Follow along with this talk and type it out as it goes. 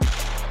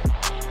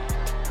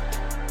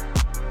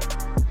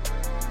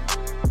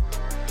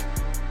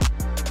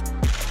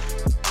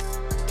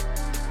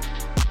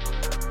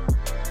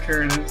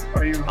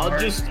I'll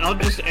just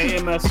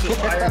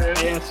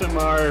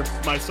ASMR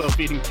myself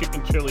eating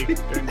chicken chili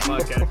during the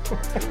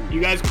podcast. You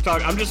guys can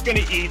talk. I'm just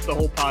gonna eat the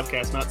whole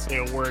podcast, not say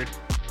a word.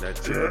 That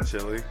chicken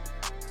chili.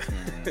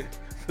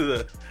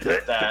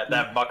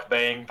 that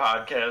mukbang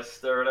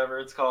podcast or whatever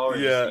it's called.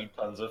 Where you just eat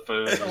tons of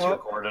food and just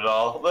record it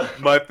all.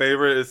 My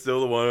favorite is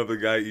still the one of the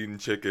guy eating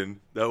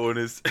chicken. That one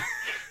is.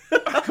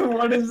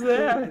 What is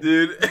that,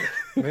 dude?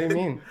 What do you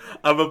mean?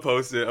 I'm gonna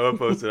post it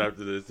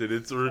after this, dude.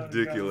 It's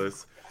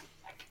ridiculous.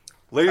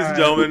 Ladies and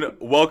gentlemen,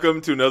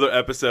 welcome to another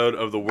episode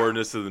of the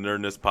Wordness of the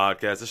Nerdness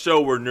podcast, a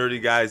show where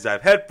nerdy guys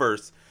dive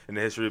headfirst in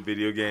the history of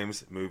video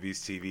games,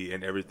 movies, TV,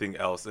 and everything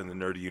else in the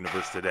nerdy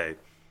universe today.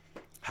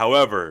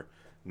 However,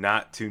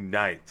 not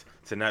tonight.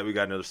 Tonight we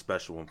got another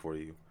special one for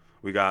you.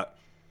 We got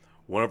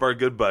one of our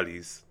good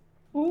buddies,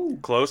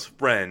 close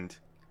friend,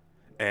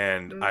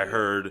 and I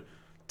heard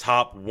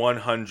top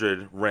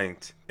 100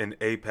 ranked in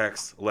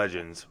Apex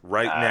Legends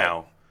right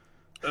now.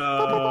 I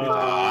don't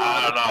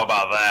know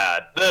about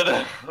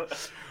that.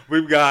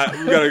 We've got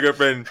a good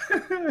friend,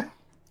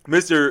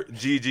 Mr.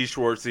 GG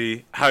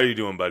Schwartzy. How are you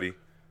doing, buddy?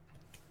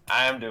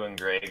 I am doing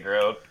great,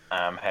 Grote.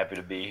 I'm happy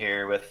to be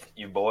here with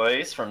you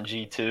boys from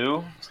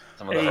G2.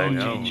 Some of the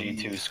OG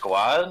G2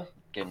 squad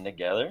getting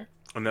together.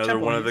 Another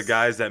one of the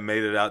guys that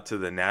made it out to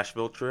the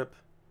Nashville trip.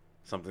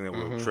 Something that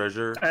we'll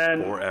treasure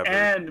forever.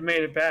 And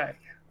made it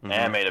back.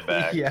 And made it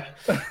back. Yeah.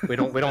 We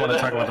don't want to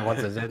talk about the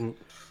ones that didn't.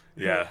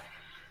 Yeah.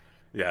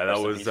 Yeah, that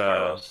was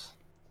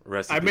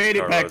I made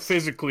it back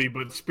physically,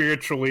 but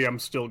spiritually I'm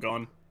still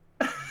gone.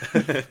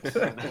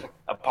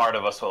 A part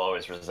of us will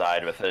always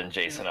reside within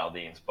Jason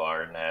Aldean's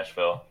bar in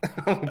Nashville.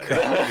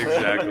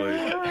 Exactly.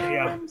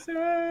 Yeah.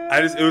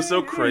 It was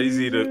so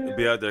crazy to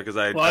be out there because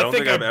I don't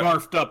think I've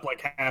barfed up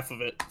like half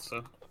of it.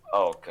 So.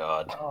 Oh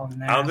God.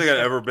 I don't think I've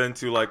ever been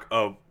to like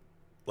a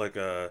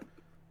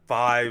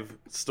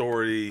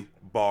 5-story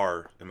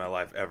bar in my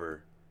life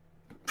ever.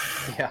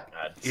 Yeah.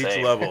 Each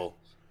level,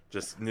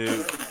 just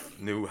new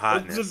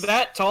hotness. Is it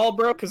that tall,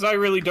 bro? Because I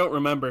really don't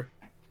remember.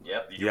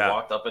 Yep, you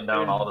walked up and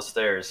down all the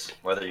stairs,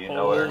 whether you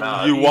know it or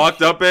not. You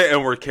walked up it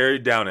and were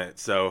carried down it,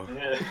 so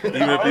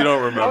even if you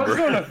don't remember. I was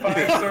going to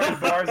 5-story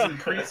bars in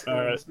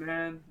preschools,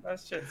 man.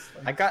 That's just...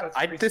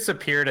 I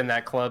disappeared in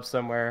that club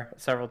somewhere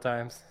several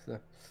times. So.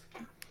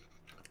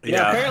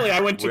 Yeah, apparently I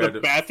went to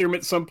the bathroom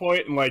at some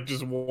point and like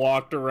just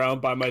walked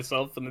around by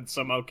myself and then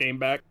somehow came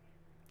back.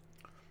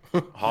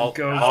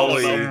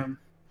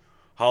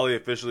 Holly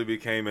officially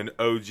became an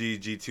OG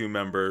G2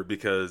 member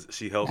because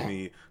she helped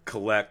me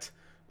collect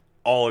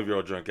all of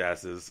your drunk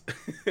asses.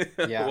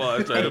 Yeah. While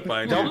I try to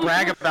find Don't you.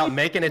 brag about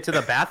making it to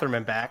the bathroom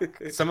and back.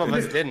 Some of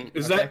us didn't.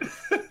 Is that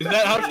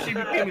how she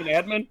became an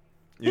admin?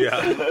 Yeah.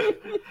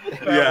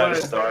 Yeah.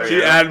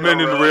 She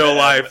admin in real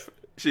life.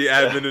 She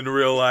admin in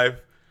real life.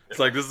 It's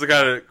like, this is the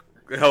kind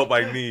of help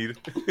I need.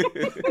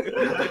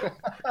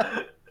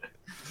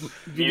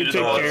 You take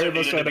care of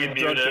us at our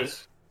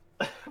drunkest.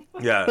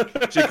 Yeah.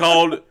 She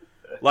called...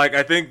 Like,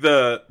 I think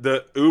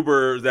the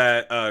Uber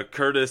that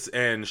Curtis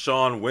and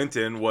Sean went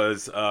in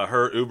was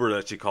her Uber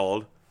that she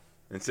called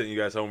and sent you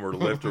guys home or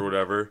Lyft or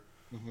whatever.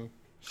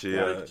 She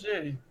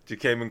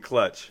came in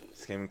clutch.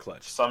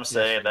 Some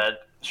say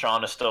that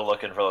Sean is still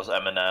looking for those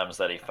M&Ms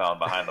that he found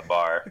behind the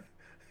bar.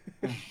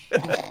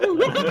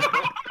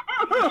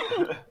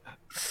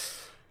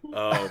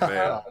 Oh,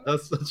 man.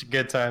 That's such a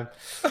good time.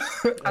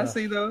 I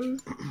see those.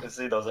 I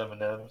see those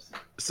M&Ms.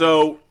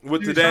 So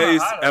with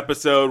today's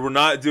episode, we're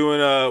not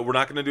going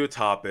to do a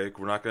topic.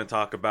 We're not going to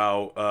talk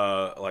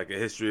about like a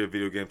history of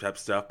video game type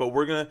stuff, but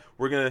we're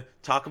gonna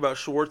talk about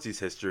Schwartzy's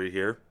history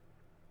here,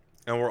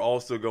 and we're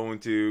also going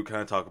to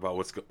kind of talk about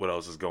what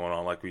else is going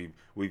on, like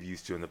we've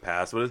used to in the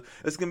past. But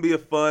it's gonna be a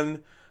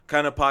fun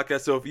kind of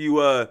podcast. So if you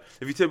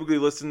typically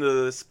listen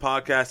to this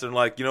podcast and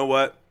like, you know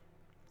what,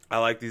 I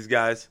like these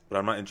guys, but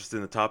I'm not interested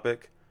in the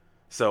topic.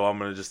 So I'm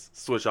going to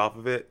just switch off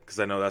of it because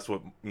I know that's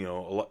what, a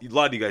lot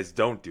of you guys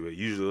don't do it.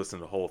 You usually listen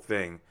to the whole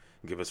thing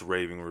and give us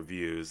raving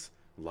reviews,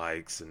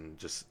 likes, and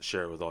just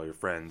share it with all your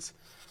friends.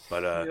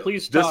 But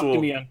please talk to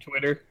me on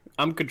Twitter.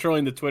 I'm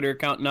controlling the Twitter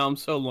account now. I'm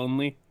so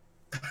lonely.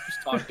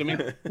 Just talk to me.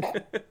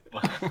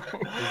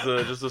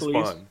 just as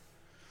fun.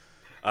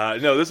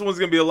 No, this one's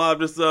going to be a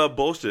lot of just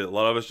bullshit. A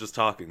lot of us just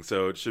talking.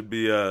 So it should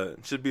be a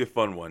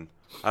fun one.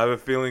 I have a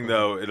feeling,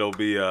 though, it'll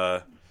be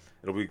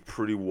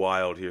pretty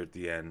wild here at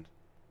the end.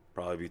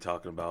 Probably be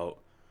talking about,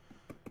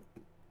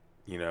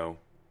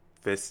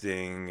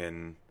 fisting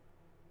and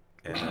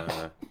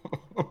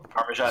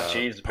Parmesan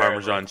cheese.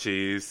 Parmesan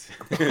cheese.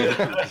 And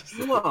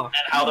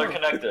how they're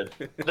connected.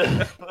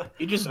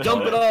 You just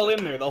dump it all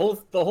in there, the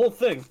whole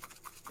thing.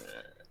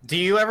 Do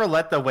you ever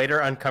let the waiter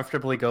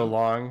uncomfortably go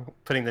long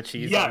putting the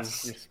cheese on?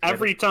 Yes,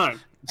 every time.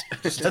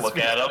 Just look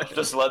at them.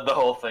 Just let the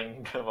whole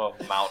thing become a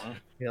mountain.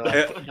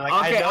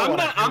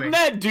 I'm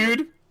that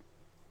dude.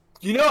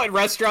 You know at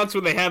restaurants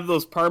when they have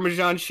those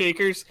Parmesan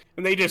shakers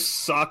and they just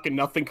suck and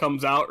nothing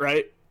comes out,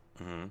 right?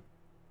 Mm-hmm.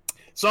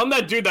 So I'm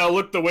that dude that'll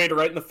look the waiter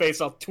right in the face.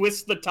 I'll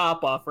twist the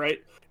top off,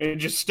 right? And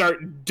just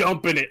start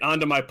dumping it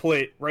onto my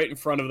plate right in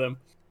front of them.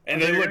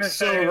 And they look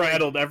so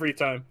rattled every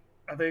time.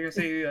 I thought you were gonna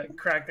say like,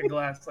 crack the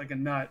glass like a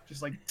nut,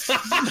 just like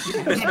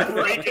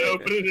break it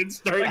open and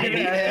start Like, eating.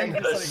 yeah,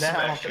 Just just like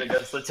Smash it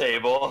against the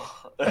table.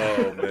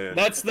 Oh man.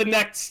 That's the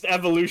next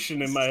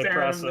evolution in my stare him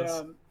process.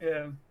 down.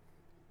 Yeah.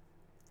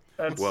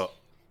 That's Well,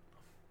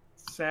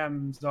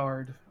 Sam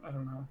Zard. I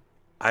don't know.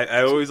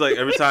 I always like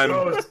every time.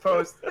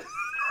 Post.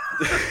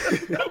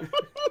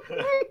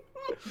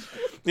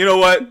 You know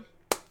what?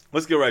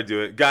 Let's get right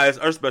to it, guys.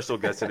 Our special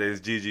guest today is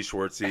GG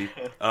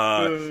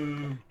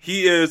Schwartzy.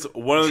 He is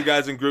one of the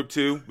guys in Group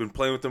 2. Been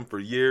playing with him for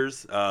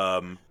years.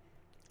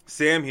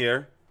 Sam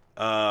here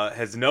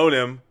has known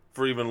him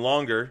for even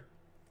longer.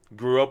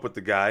 Grew up with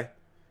the guy,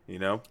 you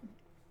know.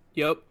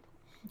 Yep.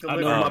 I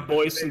know my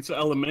boy since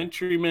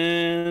elementary,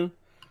 man.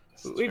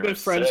 We've been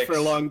friends for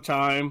a long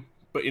time.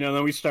 But, you know,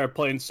 then we started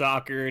playing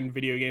soccer and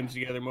video games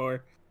together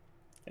more.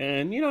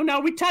 And, you know, now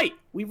we tight.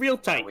 We real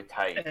tight. We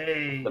tight.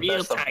 Hey. The Real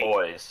best of tight.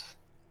 boys.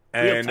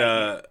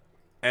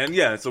 And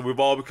yeah, so we've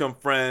all become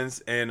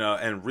friends,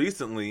 and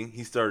recently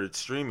he started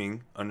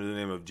streaming under the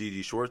name of GG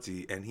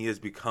Schwartzy, and he has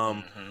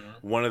become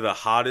one of the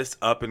hottest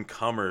up and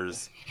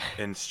comers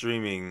in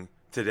streaming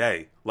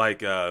today.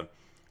 Like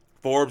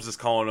Forbes is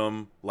calling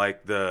him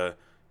like the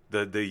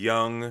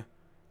young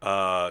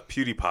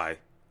PewDiePie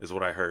is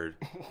what I heard.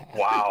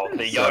 Wow,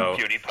 the young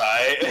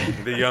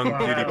PewDiePie. The young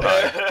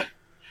PewDiePie.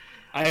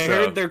 I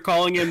heard they're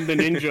calling him the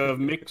ninja of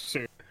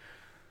Mixer.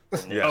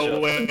 Yeah. Oh,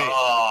 wait.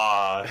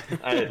 Oh,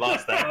 I had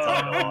lost that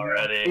title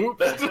already.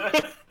 Oops.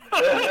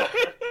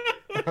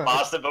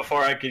 Lost it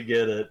before I could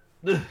get it.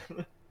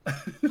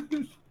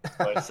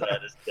 My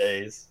saddest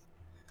days.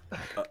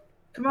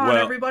 Come on, Well-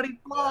 everybody,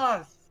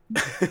 floss.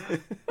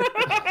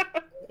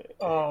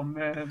 Oh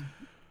man,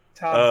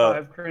 top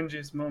 5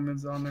 cringiest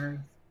moments on earth.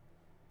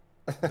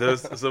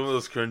 Some of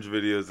those cringe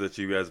videos that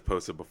you guys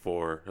posted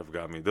before have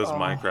got me. Those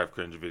Minecraft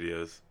cringe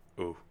videos.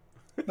 Ooh.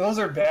 Those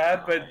are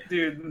bad, but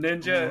dude,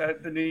 Ninja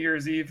at the New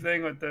Year's Eve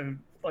thing with the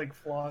like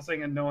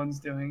flossing and no one's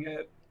doing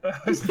it.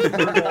 That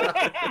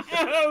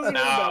was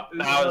Now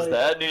is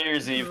that New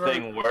Year's Eve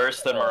thing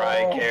worse than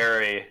Mariah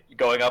Carey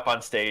going up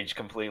on stage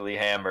completely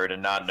hammered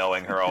and not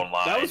knowing her own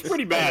lines? That was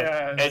pretty bad.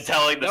 Yeah. And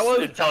telling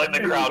the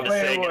crowd to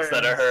way sing worse.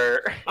 instead of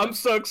her. I'm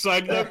so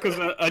excited though because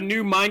a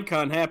new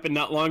Minecon happened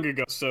not long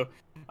ago. So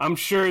I'm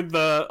sure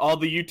all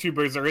the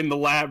YouTubers are in the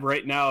lab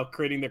right now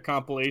creating their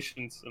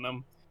compilations, and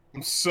I'm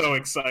so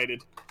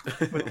excited.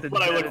 with the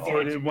But I look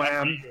forward to dedicated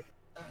wham.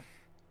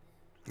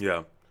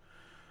 Yeah.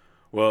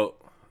 Well,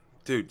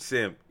 dude,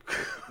 Sam,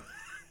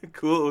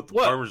 cool with the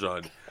What?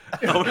 Parmesan.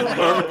 How much Yeah,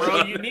 Parmesan?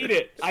 bro, you need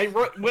it.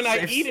 When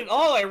I eat it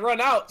all, I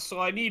run out, so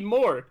I need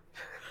more.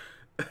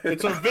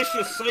 It's a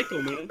vicious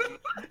cycle, man.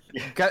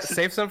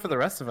 Save some for the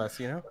rest of us,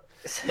 you know?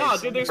 No,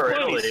 dude, there's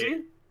plenty.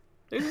 See?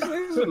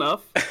 There's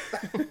enough.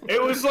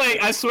 It was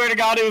like, I swear to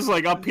God, it was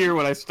like up here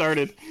when I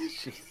started.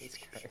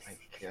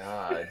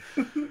 God.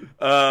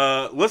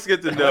 Let's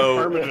get to know.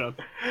 Parmesan.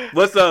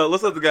 Let's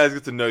let the guys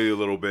get to know you a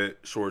little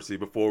bit, Schwartzy,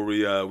 before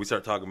we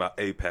start talking about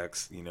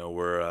Apex. You know,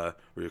 where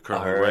you're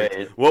currently All right.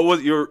 ranked. What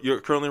was you're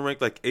currently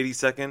ranked like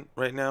 82nd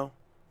right now?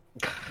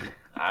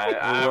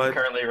 I'm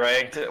currently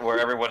ranked where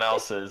everyone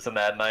else is in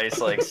that nice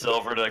like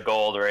silver to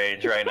gold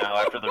range right now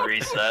after the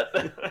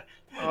reset.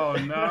 Oh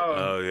no.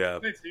 Oh yeah.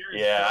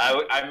 Yeah,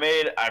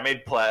 I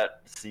made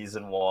Plat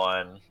season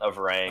 1 of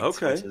ranked,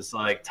 Okay. which is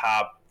like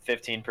top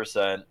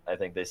 15%. I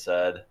think they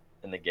said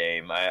in the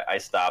game. I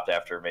stopped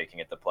after making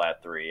it to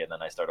Plat 3, and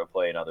then I started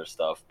playing other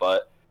stuff.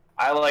 But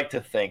I like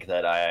to think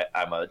that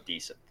I'm a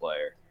decent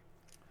player.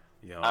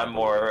 Yeah. I'm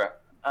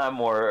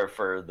more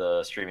for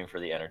the streaming for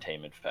the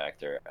entertainment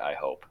factor, I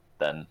hope,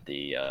 than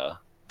the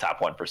top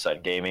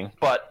 1% gaming.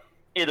 But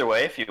either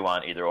way, if you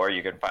want either or,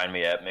 you can find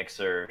me at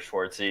Mixer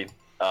Schwartzy.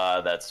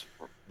 That's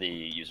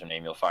the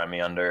username you'll find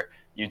me under.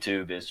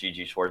 YouTube is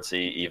GG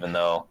Schwartzy, even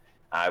though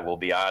I will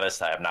be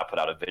honest, I have not put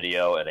out a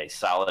video in a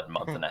solid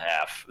month and a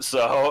half.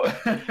 So,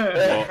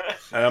 Well,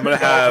 and I'm gonna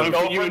have.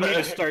 Go You for need the-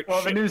 to start.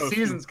 Well, the new shitposting.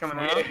 season's coming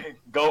out.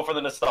 go for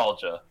the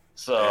nostalgia.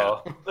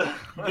 So,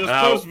 Just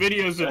Now- post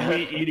videos of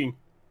me eating.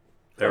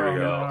 There we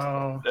go.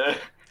 Oh, no.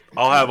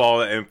 I'll have all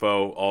the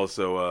info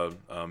also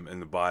in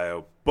the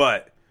bio.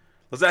 But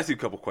let's ask you a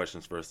couple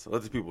questions first.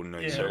 Let the people know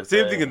you. Yeah. See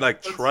if they can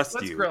like Let's- trust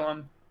let's you. grill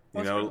 'em. You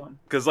Let's grill know, 'em.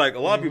 because like a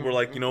lot of people are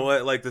like, you know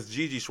what, like this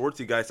GG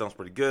Schwartzy guy sounds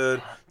pretty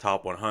good.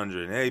 Top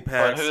 100 in but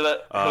Apex. who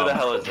the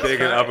hell is this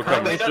big and guy? up and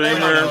coming They don't know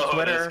streamer. who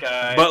Twitter. this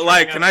guy- But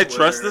like, Streaming can on I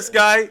trust Twitter. this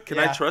guy? Can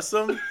I Yeah. trust him?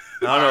 I don't know.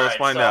 Let's Alright,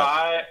 find so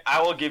out.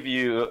 I will give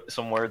you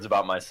some words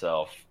about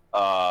myself.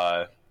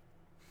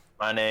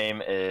 My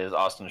name is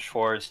Austin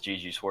Schwartz.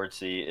 GG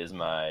Schwartzy is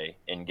my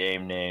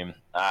in-game name.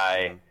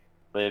 I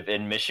live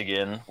in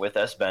Michigan with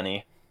S.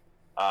 Benny.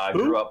 I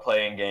grew up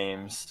playing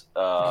games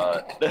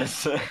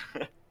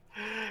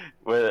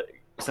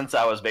since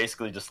I was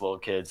basically just a little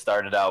kid.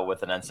 Started out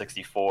with an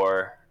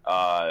N64,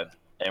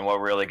 and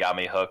what really got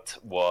me hooked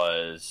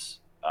was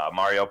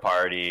Mario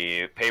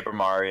Party, Paper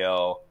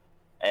Mario,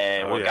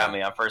 and Oh, what yeah. got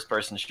me on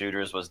first-person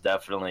shooters was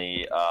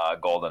definitely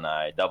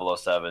GoldenEye,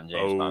 007,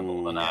 James Bond Oh,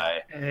 GoldenEye,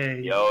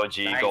 Hey. the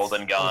OG Nice.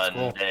 Golden Old Gun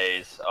school.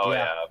 days. Oh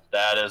Yeah.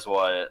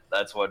 yeah,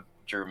 that's what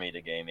drew me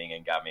to gaming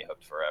and got me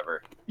hooked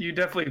forever. You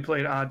definitely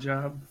played Odd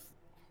Job.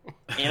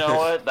 You know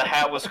what? The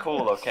hat was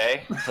cool,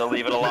 okay? So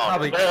leave it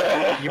alone.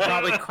 You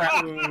probably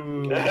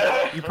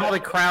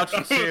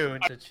crouched too.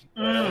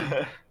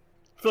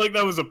 I feel like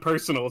that was a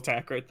personal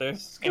attack right there.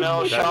 You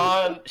know,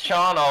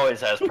 Sean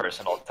always has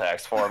personal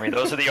attacks for me.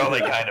 Those are the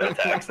only kind of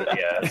attacks that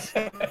he has.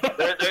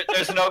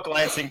 There's no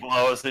glancing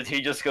blows. That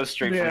he just goes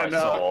straight for my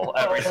soul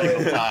every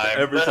single time.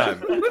 Every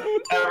time.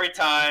 Every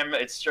time,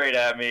 it's straight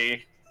at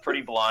me.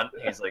 Pretty blunt.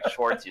 He's like,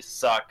 Schwartz, you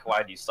suck.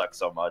 Why do you suck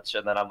so much?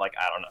 And then I'm like,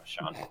 I don't know,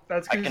 Sean.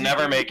 I can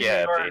never make you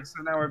happy.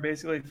 So now we're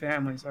basically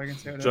family, so I can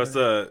say whatever. Just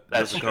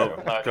to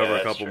cover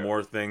a couple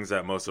more things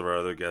that most of our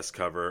other guests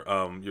cover.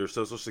 Your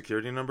social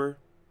security number?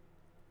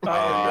 Bank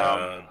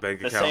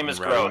account the same as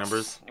routing Groat.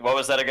 Numbers. What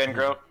was that again,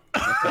 Groat?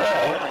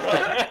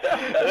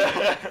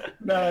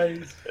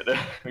 Nice.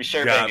 We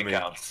share bank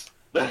accounts.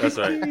 That's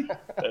right.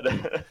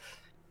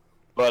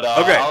 But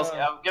okay.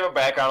 I'll give a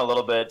background a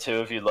little bit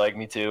too, if you'd like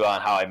me to,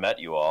 on how I met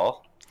you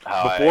all.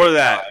 Before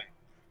that,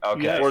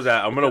 I'm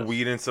gonna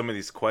weed in some of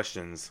these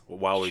questions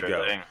while we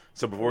go. Thing.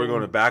 So before we go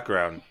into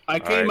background, I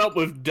came up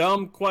with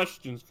dumb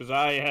questions because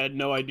I had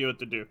no idea what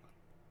to do.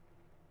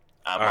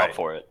 I'm up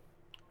for it.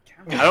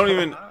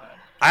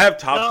 I have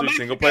top 3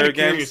 single player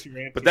games,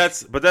 but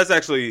that's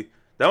actually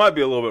that might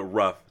be a little bit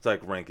rough to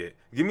like rank it.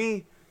 Give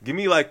me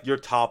like your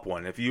top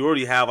one. If you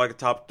already have like a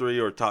top 3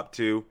 or top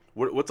 2,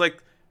 what's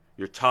like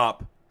your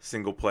top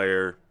single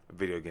player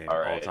video game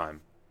all time?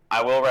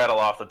 I will rattle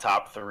off the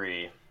top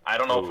 3. I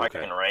don't know if I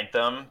can rank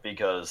them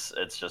because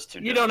it's just too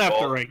difficult. You don't have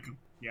to rank them.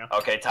 Yeah.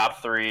 Okay,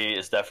 top 3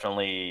 is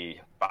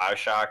definitely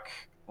BioShock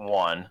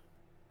 1. And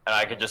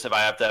I could just, if I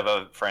have to have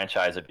a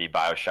franchise, it'd be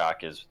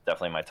BioShock is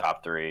definitely my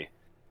top 3.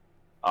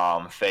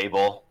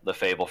 Fable, the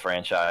Fable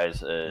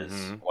franchise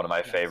is one of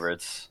my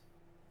favorites.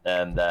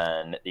 And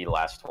then the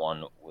last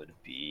one would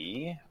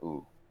be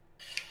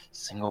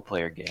single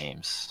player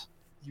games.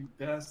 You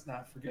best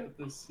not forget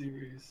this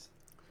series.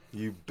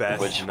 You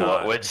best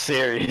not. Which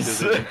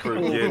series?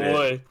 Forget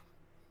it.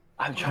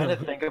 I'm trying to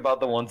think about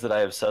the ones that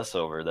I obsess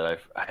over that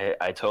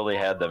I totally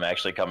had them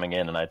actually coming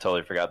in, and I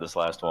totally forgot this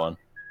last one.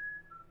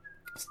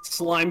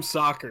 Slime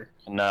Soccer.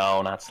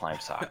 No, not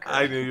Slime Soccer.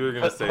 I knew you were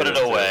going to say that. Put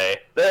it away.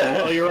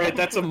 Oh, you're right.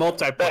 That's a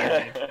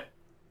multiplayer game.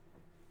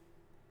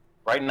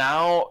 Right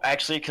now,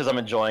 actually, because I'm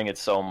enjoying it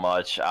so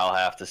much, I'll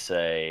have to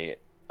say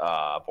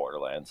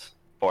Borderlands.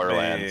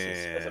 Borderlands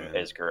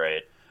is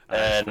great.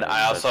 And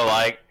I also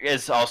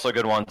it's also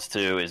good ones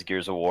too, is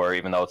Gears of War,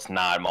 even though it's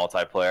not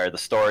multiplayer. The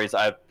stories,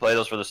 I play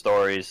those for the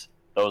stories.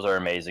 Those are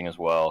amazing as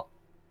well.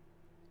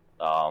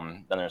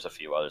 Then there's a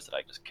few others that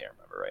I just can't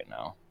remember right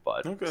now.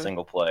 But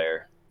single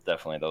player,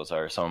 definitely those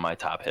are some of my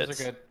top hits.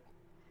 Those are good.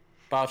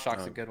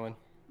 BioShock's a good one.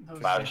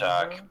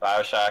 BioShock.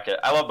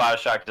 I love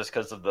BioShock just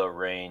because of the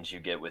range you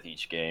get with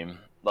each game.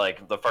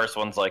 Like, the first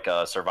one's like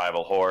a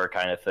survival horror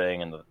kind of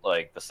thing, and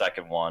the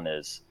second one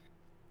is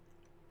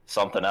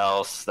something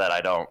else that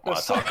I don't want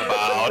to talk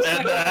about.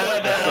 Something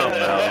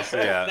else,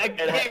 yeah. That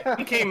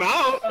game came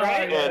out,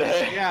 right?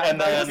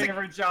 And then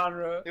favorite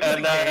genre.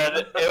 And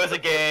then it was a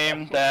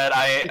game that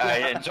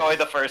I enjoyed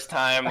the first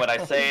time. When I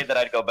say that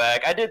I'd go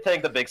back, I did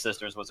think the Big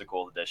Sisters was a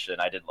cool addition.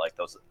 I did like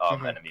those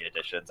enemy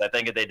additions. I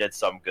think they did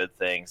some good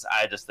things.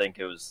 I just think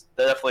it was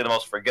definitely the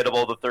most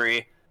forgettable of the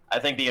 3. I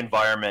think the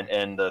environment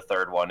in the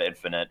third one,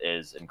 Infinite,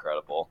 is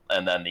incredible.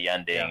 And then the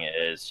ending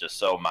is just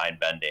so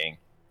mind-bending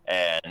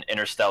and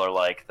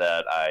Interstellar-like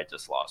that I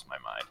just lost my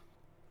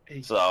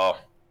mind. So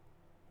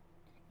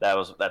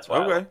that's why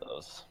I like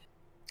those.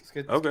 It's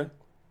good. Okay.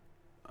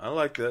 I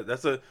like that.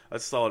 That's a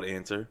solid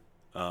answer.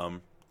 I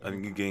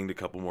think you gained a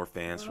couple more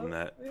fans from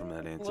that answer.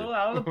 A little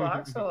out of the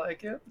box, I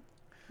like it.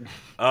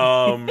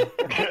 Throwing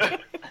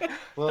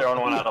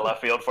one out of left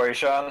field for you,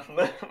 Sean.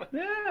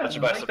 Yeah, that's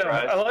your best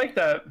surprise. I like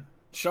that.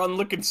 Sean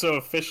looking so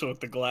official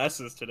with the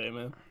glasses today,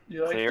 man.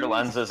 You like your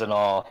lenses and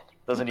all.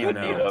 Doesn't even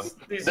need them.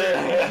 These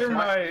are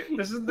my.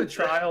 This is the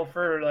trial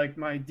for like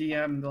my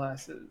DM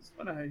glasses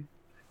when I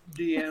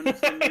DM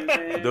some new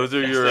names. Those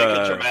are your.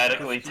 So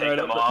dramatically take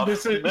them off.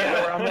 This is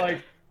where I'm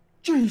like,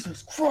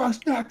 Jesus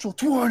Christ, natural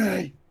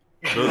 20.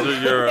 Those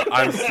are your.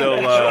 I'm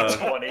still.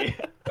 20.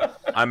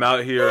 I'm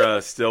out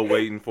here still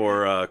waiting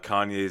for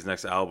Kanye's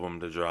next album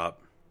to drop.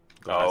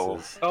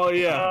 Glasses. Oh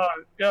yeah.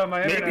 Yeah,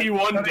 my maybe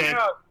one day.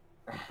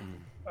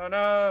 Oh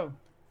no.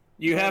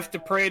 You have to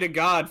pray to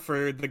God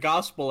for the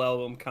gospel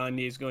album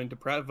Kanye is going to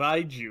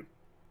provide you.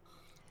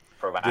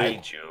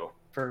 Provide you.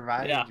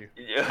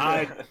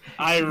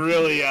 I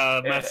really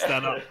messed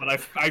that up, but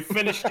I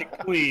finished it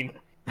clean.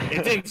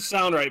 It didn't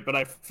sound right, but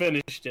I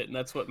finished it, and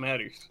that's what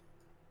matters.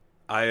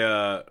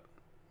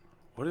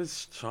 What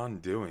is Sean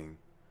doing?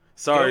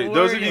 Sorry,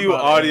 those of you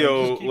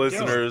audio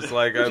listeners,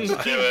 just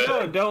keep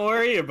going. Don't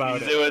worry about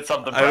it. He's doing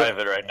something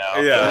private right now.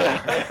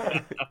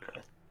 Yeah.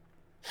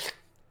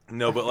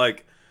 No, but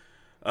like,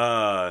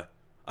 I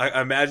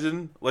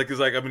imagine cause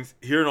like I've been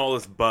hearing all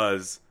this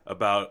buzz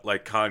about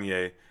like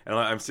Kanye, and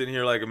I'm sitting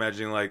here like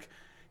imagining like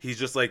he's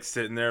just like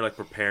sitting there like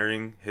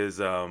preparing his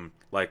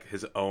like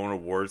his own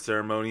award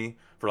ceremony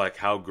for like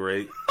how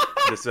great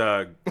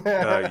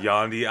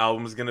Yandhi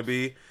album is gonna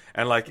be,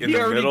 and like in he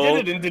the already middle,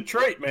 did it in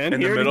Detroit, man.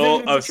 in He the already middle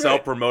did it in of Detroit.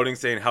 self-promoting,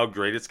 saying how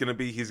great it's gonna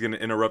be, he's gonna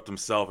interrupt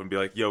himself and be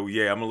like, "Yo,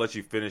 yeah, I'm gonna let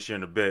you finish here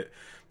in a bit,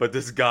 but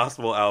this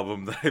gospel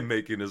album that I'm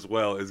making as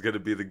well is gonna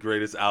be the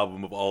greatest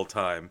album of all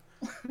time."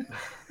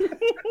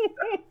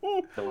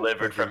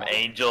 Delivered from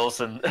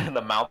angels and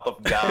the mouth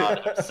of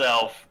God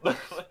himself.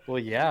 Well,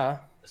 yeah.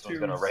 This one's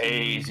gonna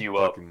raise you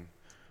up.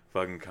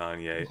 Fucking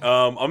Kanye.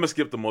 I'm gonna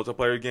skip the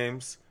multiplayer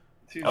games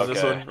on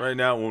this one right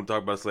now. We'll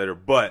talk about this later.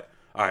 But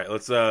all right,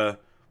 let's.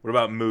 What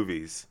about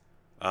movies?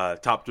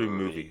 Top 3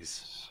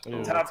 movies.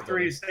 Ooh, Top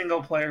 3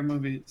 single player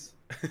movies.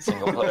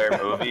 Single player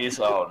movies?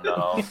 Oh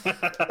no.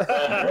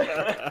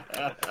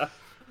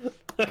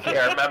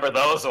 Can't remember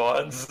those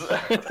ones.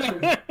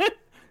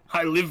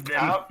 I lived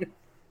them.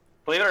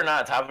 Believe it or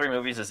not, top 3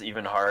 movies is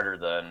even harder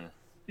than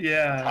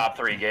top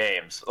 3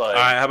 games. Like,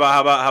 all right, how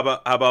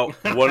about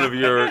one of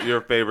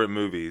your favorite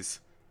movies?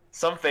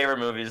 Some favorite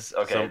movies,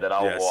 that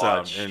I'll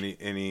watch.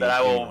 That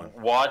I will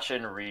watch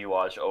and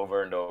rewatch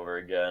over and over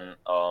again.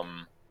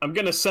 I'm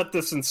gonna set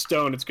this in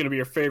stone. It's gonna be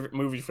your favorite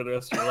movie for the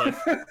rest of your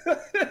life.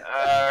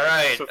 All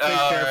right, So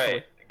all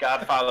right.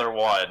 Godfather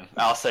 1.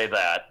 I'll say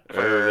that.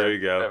 There you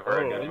go. For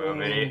a good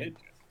movie.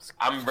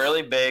 I'm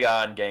really big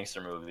on gangster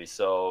movies,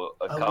 so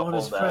a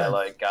couple that I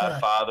like: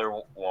 Godfather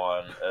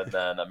 1, and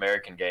then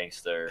American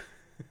Gangster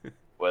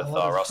with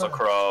Russell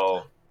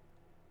Crowe,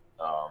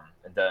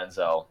 and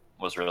Denzel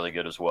was really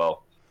good as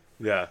well.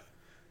 Yeah,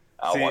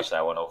 I'll watch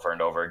that one over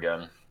and over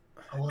again.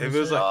 If it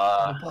was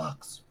like,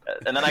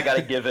 and then I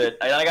gotta give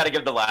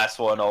the last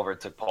one over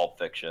to Pulp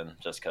Fiction,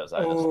 just because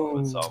I just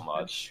love it so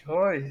much. Good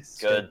choice.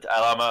 Good.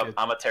 I'm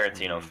a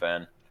Tarantino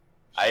fan.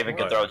 I even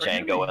could throw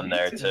Django in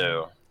there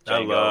too. I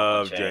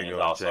love Django is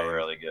also Unchained.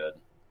 really good.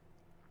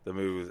 The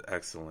movie was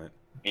excellent.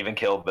 Even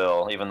Kill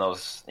Bill, even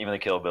the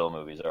Kill Bill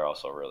movies are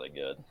also really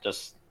good.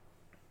 Just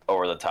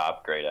over the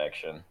top, great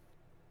action.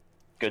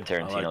 Good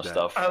Tarantino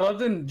stuff. I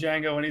loved in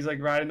Django when he's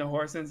like riding the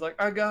horse and it's like,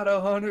 I got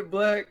 100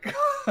 black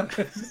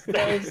cars.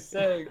 That was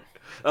sick.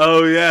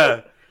 Oh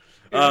yeah,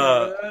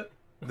 that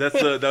was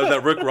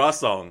that Rick Ross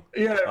song.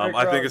 Yeah,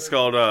 I think it's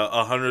called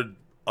 100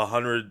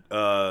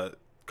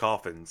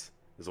 coffins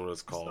is what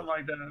it's called. Something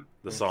like that.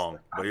 The song,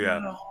 but yeah.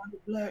 I got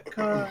 100 black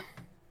cars.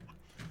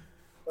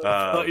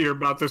 I thought you were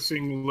about to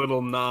sing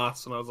Little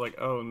Nas, and I was like,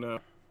 oh no.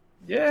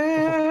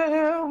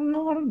 Yeah, I'm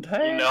gonna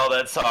take. You know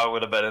that song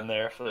would have been in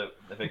there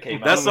if it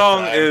came out. That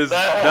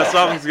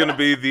song's gonna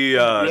be the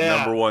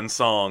number 1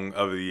 song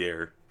of the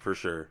year for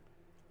sure.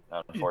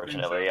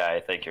 Unfortunately,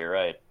 I think you're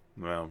right.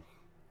 Well,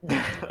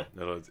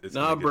 it's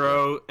nah,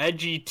 bro.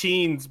 Edgy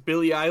teens,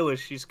 Billie Eilish,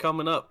 she's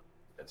coming up.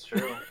 That's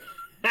true.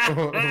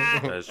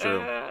 That's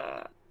true.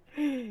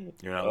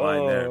 You're not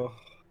lying there.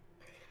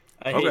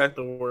 I hate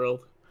the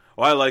world.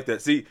 Well, I like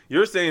that. See,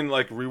 you're saying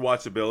like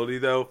rewatchability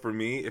though. For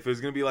me, if it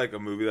was gonna be like a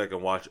movie that I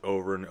can watch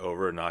over and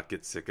over and not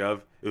get sick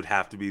of, it would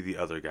have to be The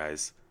Other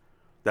Guys.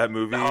 That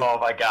movie. Oh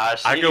my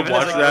gosh! I could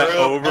watch that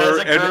over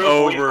and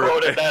over. We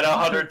quoted that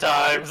 100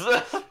 times.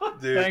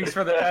 Dude. Thanks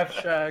for the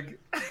F-Shag.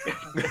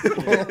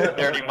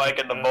 Dirty Mike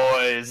and the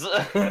boys.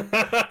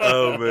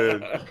 Oh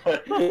man.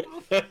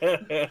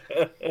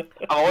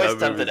 I'm always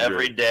tempted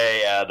every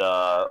day at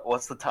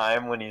what's the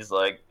time when he's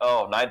like,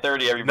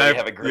 9:30. Everybody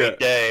have a great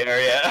day. Or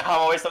I'm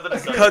always tempted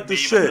to cut the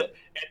shit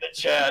in the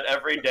chat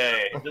every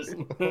day, just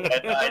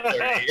at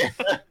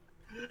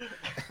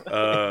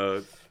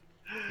 9:30.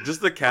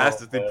 Just the cast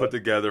that they put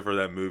together for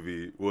that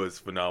movie was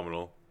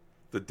phenomenal.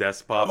 The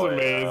Despot.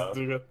 That's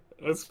amazing.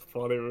 That's a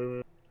funny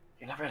movie.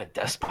 You never had a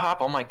Despot?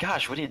 Oh my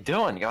gosh, what are you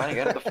doing? You gotta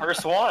get the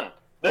first one.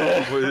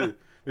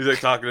 He's like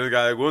talking to the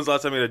guy. Like, when was the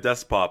last time you had a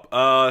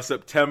Despot?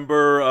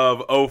 September of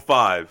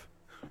 2005.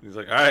 He's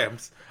like, all right,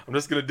 I'm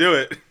just gonna do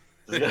it.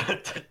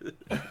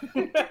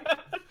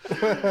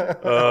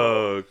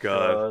 Oh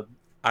god.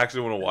 I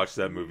actually want to watch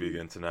that movie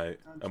again tonight.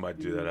 I might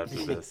do that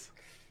after this.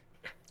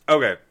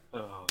 Okay.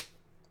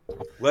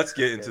 Let's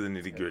get into the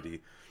nitty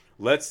gritty.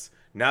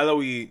 Now that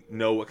we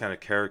know what kind of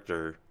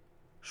character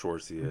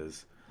Schwartzy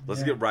is,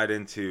 let's get right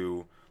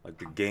into like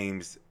the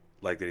games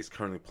like that he's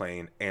currently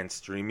playing and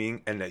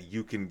streaming, and that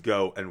you can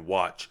go and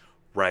watch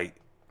right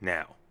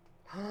now.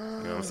 You know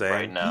what I'm saying?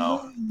 Right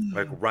now.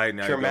 Like right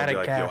now, Dramatic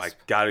you're gonna be like, yo,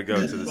 I gotta go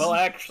to this. Well,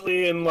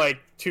 actually, in like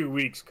 2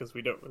 weeks because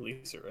we don't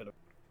release it right away.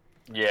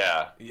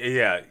 Yeah.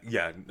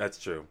 Yeah, that's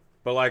true.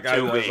 But like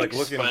 2 weeks, like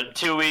looking. But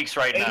 2 weeks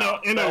right now.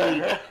 In a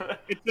week.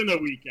 It's in a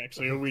week,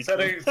 actually. A week. Set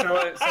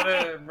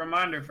a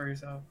reminder for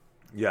yourself.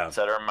 Yeah.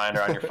 Set a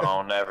reminder on your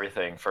phone,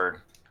 everything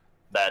for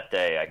that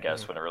day, I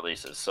guess, when it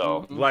releases.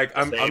 So like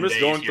I'm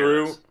just going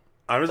through.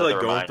 I'm just like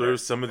going reminder. through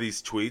some of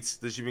these tweets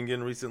that you've been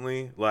getting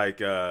recently. Like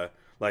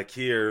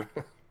here,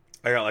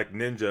 I got like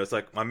Ninja. It's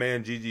like, my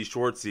man GG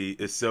Schwartzy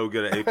is so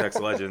good at Apex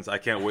Legends. I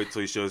can't wait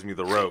till he shows me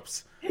the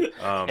ropes.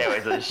 Can't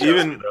wait till he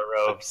shows me the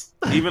ropes.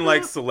 Even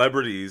like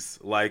celebrities,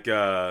 like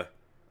who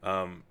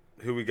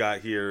we got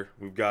here?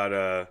 We've got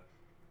I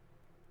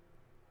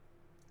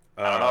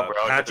don't know,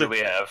 bro. Patrick. Who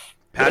do we have?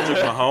 Patrick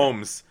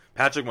Mahomes.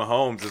 Patrick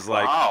Mahomes is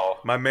like, Wow.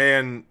 my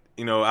man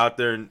out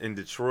there in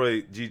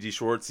Detroit, GG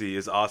Schwartzy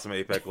is awesome at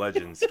Apex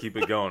Legends. Keep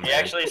it going, man. He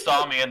actually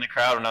saw me in the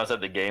crowd when I was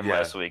at the game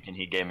last week, and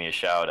he gave me a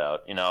shout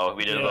out.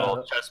 We did a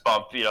little chest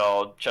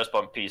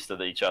bump piece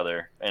to each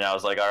other, and I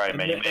was like, "All right,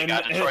 man, you may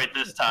got Detroit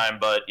this time,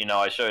 but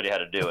I showed you how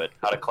to do it,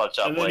 how to clutch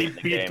up late in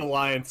the game." And then he beat the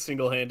Lions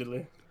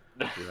single-handedly.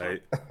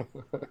 Right.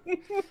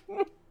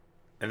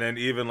 And then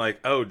even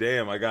oh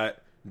damn, I got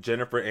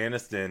Jennifer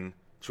Aniston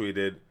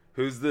tweeted,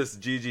 "Who's this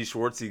GG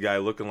Schwartzy guy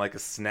looking like a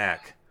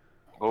snack?"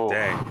 Oh.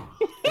 Dang.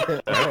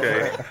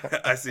 Okay.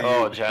 I see.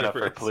 Oh,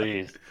 Jennifer,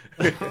 please.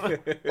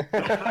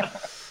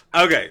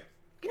 Okay.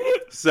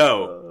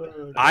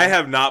 So, I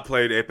have not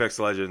played Apex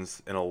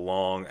Legends in a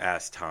long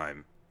ass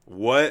time.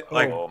 What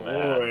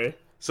man.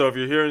 So if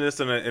you're hearing this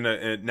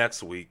in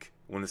next week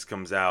when this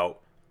comes out,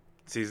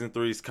 season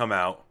 3's come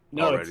out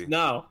already. It's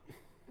now.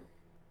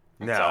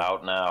 It's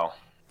out now.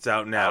 It's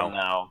out now. Out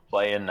now.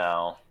 Playing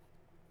now.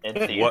 In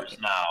theaters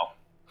now.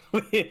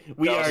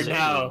 we are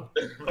now,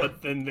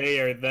 but then they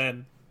are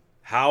then.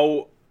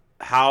 How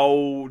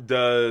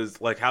does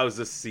how's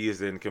this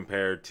season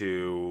compared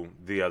to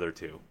the other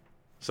two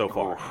so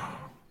far?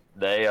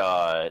 They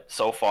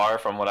so far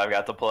from what I've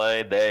got to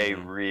play, they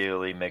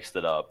really mixed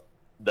it up.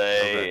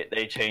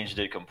 They changed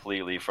it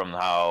completely from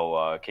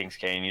how Kings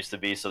Canyon used to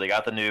be. So they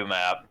got the new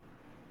map,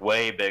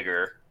 way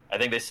bigger. I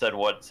think they said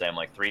Sam,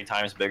 3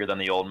 times bigger than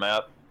the old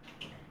map.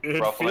 It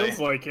roughly. Feels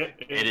like it.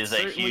 It is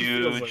a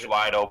huge,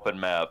 wide open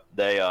map.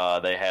 They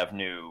have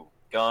new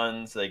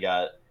guns. They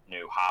got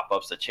new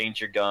hop-ups to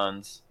change your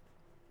guns.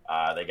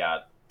 They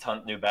got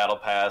new battle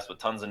pass with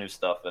tons of new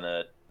stuff in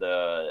it.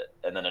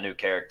 And then a new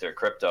character,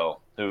 Crypto,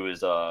 who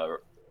is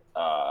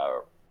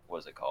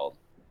what's it called?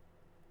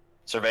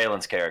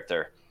 Surveillance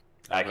character.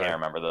 Okay. I can't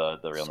remember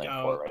the real name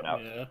for it right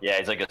now. Yeah,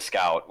 he's like a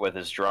scout with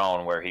his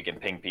drone where he can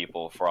ping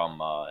people from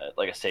a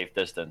safe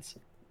distance,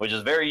 which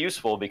is very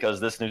useful because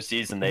this new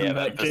season they have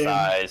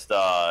emphasized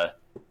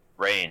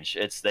range.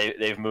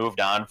 They've moved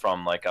on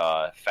from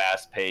a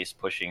fast-paced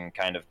pushing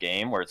kind of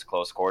game where it's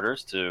close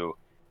quarters to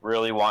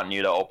really wanting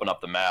you to open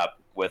up the map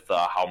with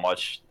how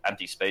much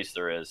empty space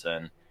there is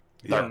and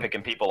start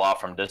picking people off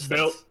from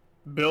distance.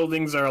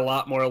 Buildings are a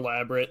lot more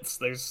elaborate.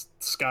 There's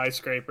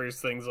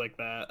skyscrapers, things like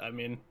that. I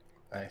mean,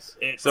 nice.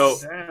 It's a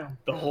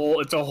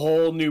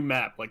whole new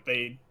map.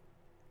 They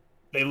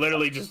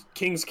literally just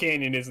Kings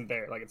Canyon isn't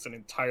there. It's an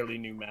entirely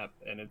new map,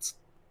 and it's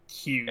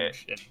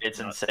huge. It's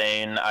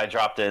insane. I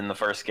dropped in the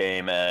first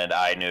game, and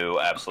I knew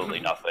absolutely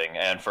nothing.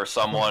 And for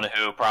someone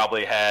who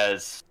probably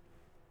has,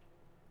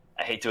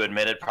 I hate to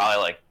admit it,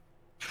 probably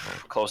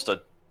close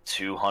to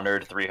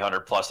 200,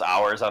 300 plus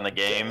hours on the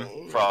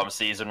game from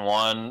season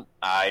 1,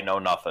 I know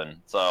nothing.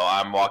 So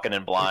I'm walking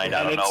in blind.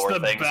 I don't know where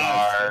things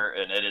are,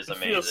 and it is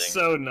amazing. It feels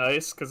so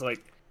nice because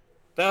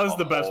that was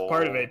the best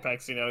part of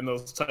Apex, in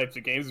those types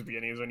of games at the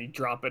beginning, is when you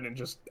drop in and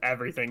just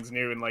everything's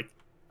new and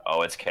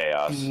it's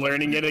chaos.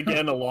 Learning it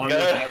again along with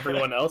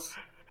everyone else.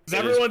 Because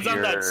everyone's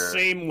on that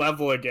same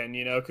level again,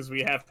 because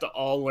we have to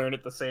all learn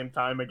at the same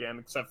time again,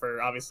 except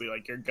for obviously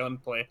your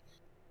gunplay.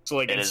 So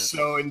it's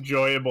so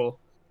enjoyable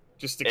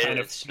just to kind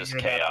of. It's just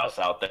chaos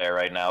out there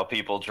right now.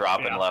 People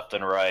dropping left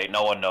and right.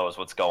 No one knows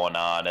what's going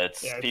on.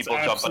 It's people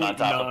jumping on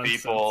top of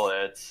people.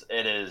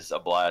 It is a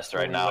blast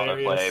right now to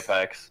play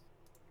Apex.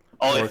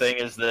 Only thing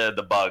is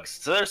the bugs.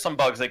 So there's some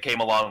bugs that came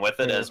along with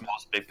it, as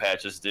most big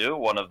patches do.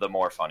 One of the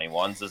more funny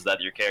ones is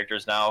that your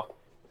characters now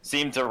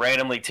seem to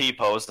randomly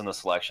T-pose in the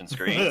selection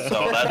screen.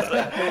 So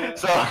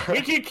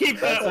we can keep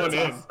that one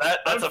in.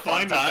 That's a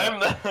fun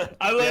time.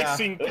 I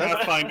seeing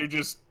Pathfinder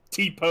just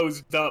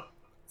T-posed up,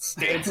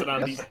 dancing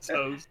on these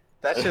toes.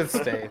 That should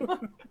stay.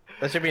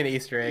 That should be an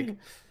Easter egg.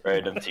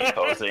 Random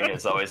T-posing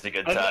is always a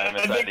good time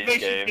inside these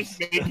games.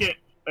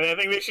 I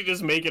think they should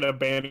just make it a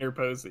banner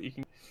pose that you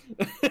can.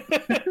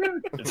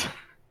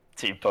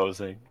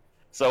 T-posing.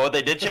 So what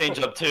they did change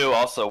up too,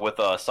 also with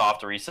a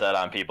soft reset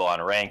on people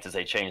on ranked, is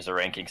they changed the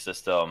ranking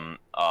system,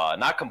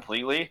 not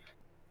completely,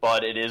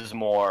 but it is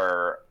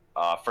more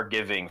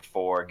forgiving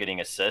for getting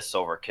assists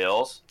over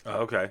kills. Oh,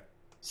 okay.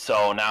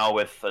 So now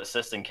with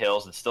assists and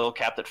kills, it's still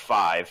capped at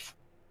 5,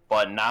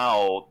 but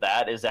now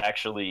that is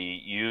actually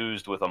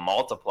used with a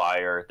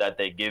multiplier that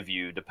they give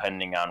you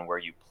depending on where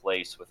you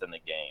place within the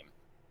game.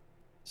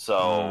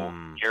 So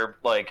you're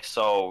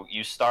so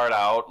you start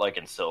out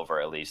in silver,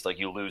 at least,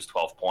 you lose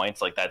 12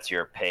 points, that's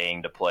your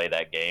paying to play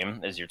that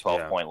game is your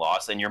 12-point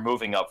loss, and you're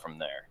moving up from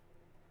there.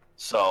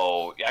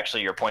 So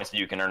actually your points that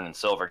you can earn in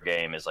silver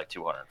game is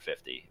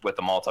 250 with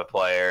the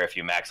multiplier if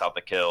you max out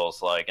the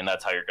kills, and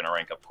that's how you're going to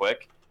rank up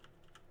quick.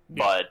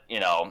 But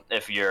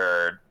if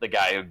you're the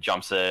guy who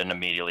jumps in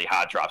immediately,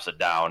 hot drops it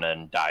down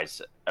and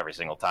dies every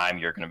single time,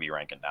 you're going to be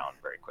ranking down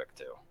very quick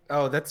too.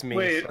 Oh, that's me.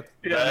 Wait,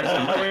 there's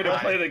no way to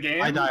play the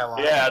game? I die a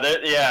lot.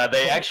 Yeah,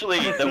 they actually,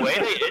 the way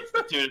they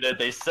instituted it,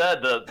 they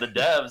said the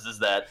devs is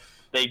that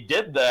they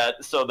did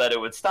that so that it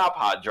would stop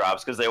hot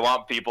drops because they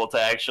want people to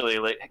actually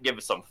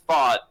give some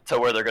thought to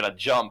where they're going to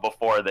jump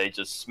before they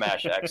just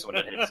smash X when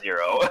it hits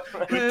 0.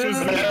 Which is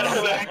the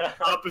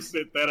exact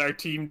opposite that our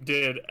team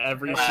did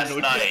every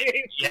single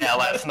game. Yeah,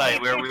 last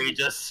night where we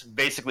just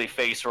basically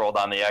face rolled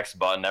on the X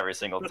button every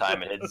single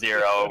time it hit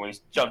 0. And we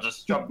jumped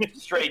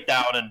straight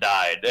down and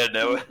died. And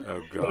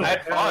I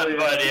had fun,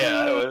 but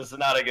yeah, it was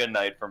not a good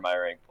night for my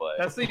rank play.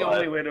 That's the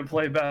only way to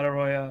play Battle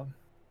Royale.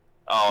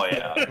 Oh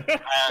yeah,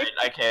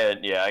 I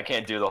can't. Yeah, I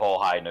can't do the whole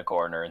hide in a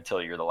corner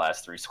until you're the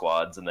last 3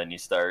 squads, and then you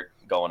start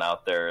going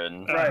out there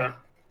and. Right.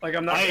 Like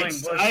I'm not playing Bush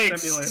Simulator. I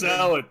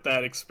excel at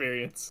that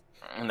experience.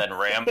 And then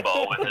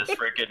Rambo with his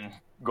freaking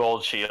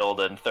gold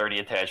shield and 30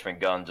 attachment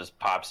gun just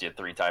pops you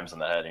 3 times in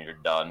the head and you're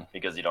done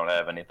because you don't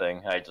have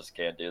anything. I just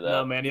can't do that.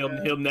 No man,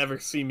 he'll never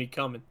see me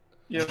coming.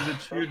 You have the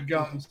chewed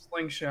gum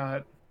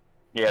slingshot.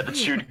 Yeah, the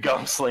chewed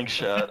gum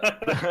slingshot.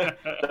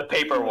 The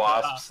paper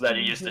wasps that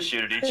you used to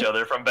shoot at each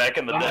other from back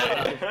in the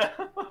day.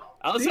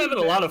 I was having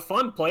a lot of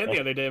fun playing the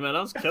other day, man.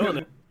 I was killing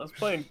it. I was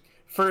playing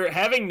for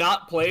having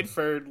not played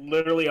for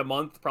literally a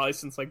month, probably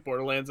since like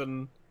Borderlands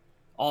and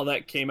all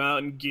that came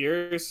out, and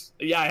Gears.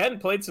 Yeah, I hadn't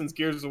played since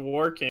Gears of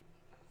War came.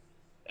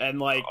 And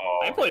like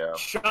I played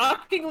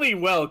shockingly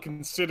well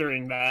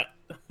considering that.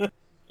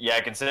 Yeah,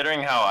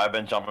 considering how I've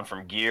been jumping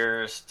from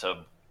Gears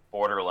to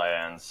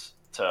Borderlands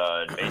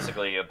to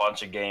basically a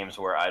bunch of games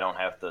where I don't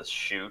have to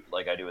shoot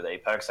like I do with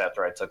Apex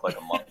after I took like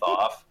a month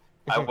off.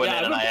 I went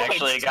in and I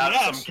actually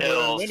got some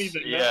kills.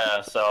 Yeah,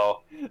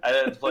 so I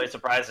didn't play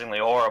surprisingly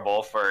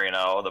horrible for,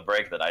 the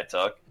break that I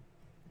took.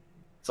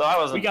 So I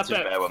wasn't too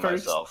bad with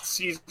myself.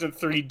 Season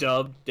 3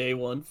 dub, day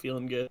 1,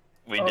 feeling good.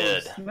 We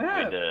did.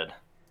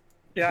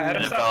 Yeah,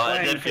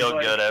 I did feel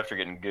good after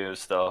getting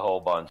goosed a whole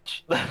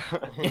bunch.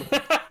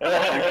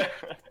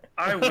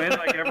 I win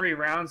like every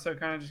round, so it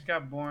kind of just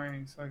got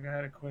boring, so I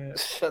had to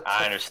quit.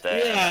 I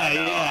understand.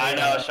 I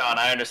know, Sean.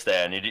 I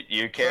understand.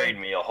 You carried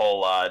me a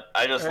whole lot.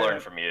 I just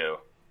learned from you.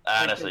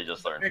 I honestly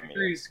just learned from you.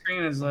 Victory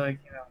screen is like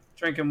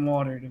drinking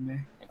water to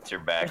me. It's your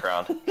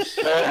background.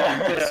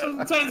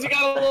 Sometimes you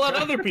gotta let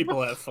other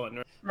people have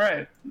fun,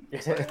 right?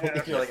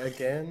 You're like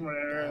again.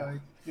 Whatever,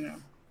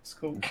 it's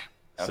cool.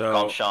 I'm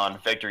called Sean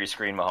Victory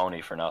Screen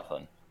Mahoney for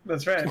nothing.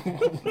 That's right.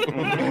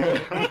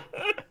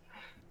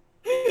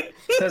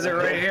 Says it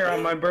right here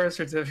on my birth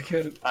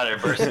certificate. On your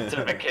birth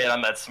certificate,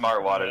 on that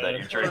smart water that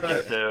you're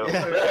drinking too.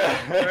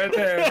 Right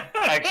there.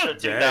 Extra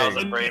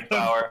 2,000 brain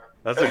power.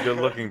 That's a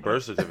good-looking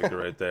birth certificate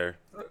right there.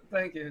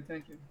 Thank you.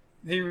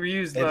 He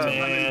reused the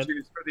lemon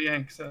juice for the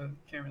ink, so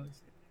can't really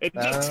see it. It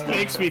just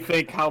makes me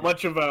think how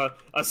much of a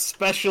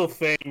special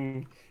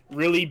thing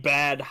really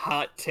bad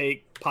hot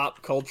take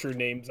pop culture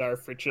names are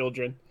for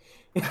children.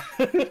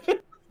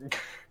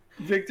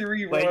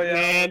 Victory Royale.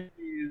 Man,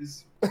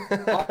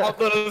 all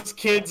those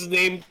kids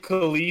named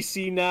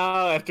Khaleesi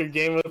now after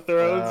Game of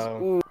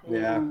Thrones.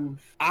 Yeah.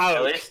 Ouch,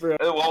 at least, what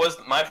was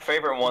my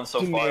favorite one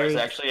so far is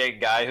actually a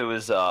guy who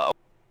was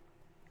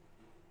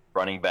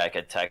running back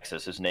at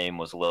Texas. His name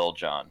was Lil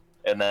Jon.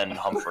 And then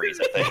Humphreys,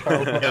 I think.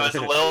 It was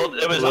Lil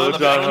on the Jon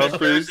back of his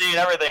Humphreys jersey and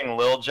everything.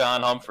 Lil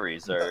Jon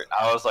Humphreys.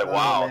 I was like,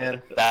 wow,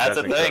 that's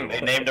a thing.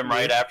 They named him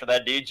right after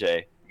that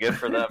DJ. Good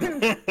for them. Do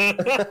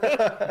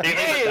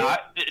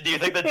you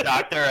think the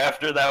doctor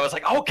after that was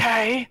like,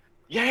 okay,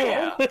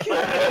 yeah.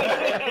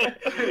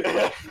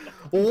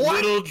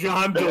 Little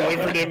John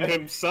delivered him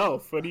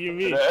himself. What do you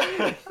mean?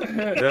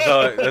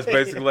 That's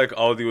basically like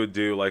all he would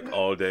do like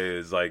all day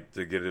is like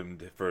to get him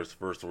for his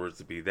first words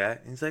to be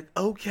that. And he's like,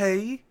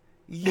 okay.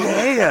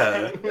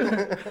 Yeah.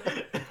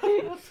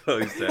 So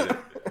he said it.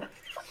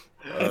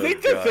 I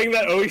think the thing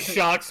that always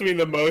shocks me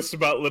the most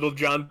about Little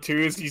John 2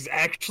 is he's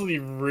actually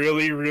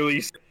really,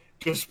 really,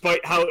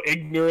 despite how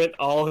ignorant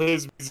all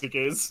his music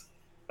is.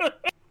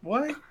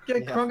 What?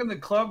 Get Crunk in the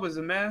Club was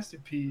a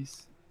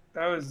masterpiece.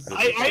 That was.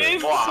 I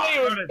didn't say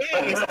it was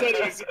bad. I said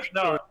it was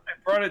no, I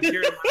brought a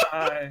tear to my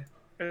eye.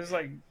 It was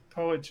like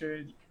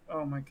poetry.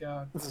 Oh my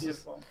god,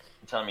 beautiful.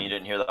 Tell me you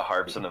didn't hear the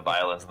harps and the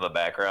violins in the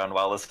background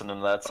while listening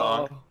to that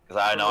song?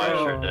 Because I know I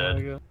sure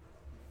did.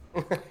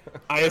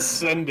 I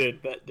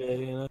ascended that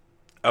day.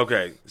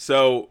 Okay,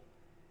 so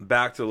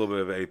back to a little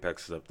bit of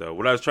Apex stuff though.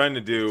 What I was trying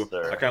to do,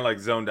 I kind of like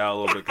zoned out a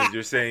little bit because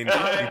you're saying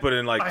you put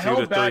in like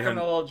 200 to 300. On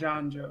the Little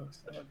John jokes.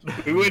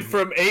 We went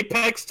from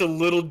Apex to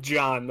Little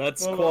John.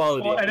 That's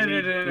quality.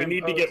 We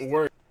need to get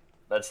work.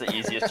 That's the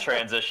easiest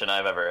transition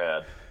I've ever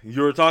had.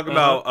 You were talking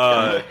about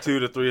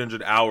 200 to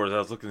 300 hours. I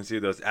was looking to see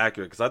if that was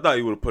accurate because I thought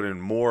you would have put in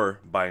more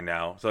by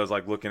now. So I was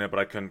like looking at it, but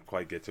I couldn't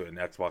quite get to it. And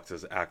Xbox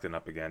is acting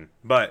up again.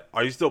 But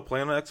are you still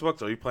playing on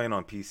Xbox or are you playing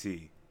on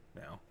PC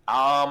now?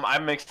 I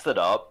mixed it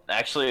up.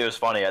 Actually, it was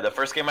funny. The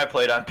first game I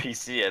played on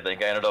PC, I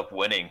think I ended up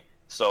winning,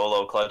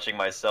 solo clutching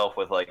myself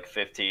with like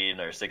 15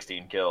 or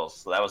 16 kills.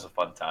 So that was a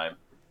fun time.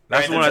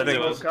 That's what I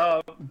think.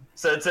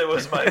 Since it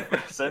was my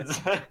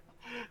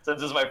since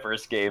it was my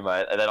first game,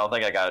 I don't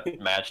think I got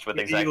matched with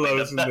exactly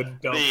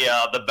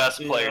the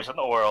best players in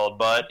the world.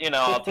 But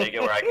I'll take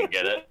it where I can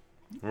get it.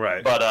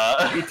 Right.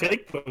 But you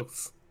take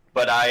those.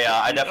 But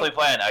I definitely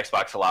play on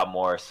Xbox a lot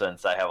more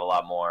since I have a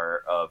lot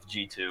more of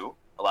G2.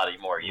 A lot of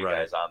more you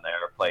guys on there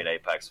played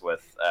Apex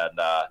with, and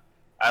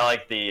I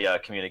like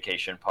the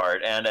communication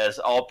part. And as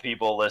all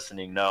people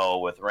listening know,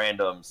 with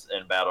randoms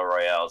in battle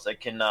royales, it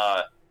can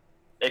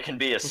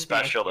be a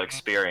special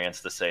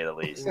experience to say the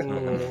least.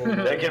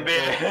 It can be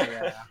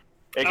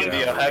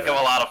a heck of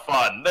a lot of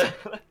fun.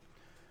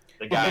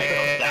 The guy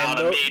goes down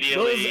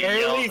immediately,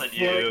 yells at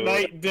you.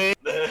 Fortnite days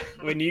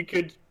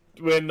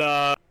when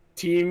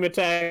Team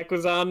Attack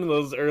was on,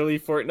 those early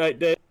Fortnite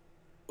days.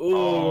 Ooh.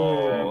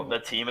 Oh, the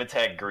Team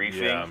Attack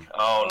griefing. Yeah.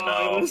 Oh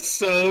no, it was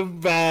so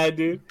bad,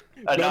 dude.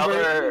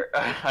 Another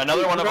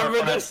one of our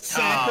friends,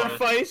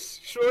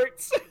 sacrifice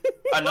shorts.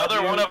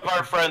 Another one of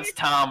our friends,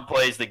 Tom,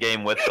 plays the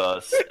game with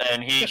us,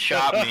 and he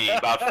shot me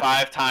about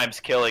 5 times,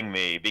 killing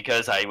me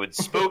because I would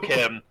spook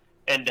him,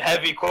 and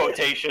heavy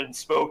quotation,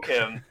 spook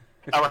him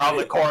around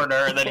the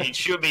corner, and then he'd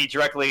shoot me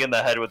directly in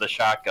the head with a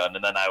shotgun,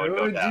 and then I would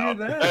go down.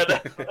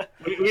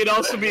 We'd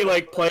also be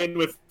like playing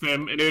with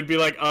him, and it would be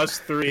like us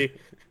 3.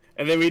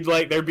 And then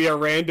there'd be a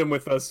random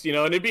with us, and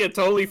it'd be a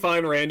totally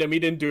fine random. He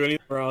didn't do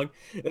anything wrong.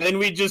 And then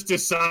we just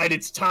decide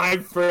it's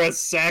time for a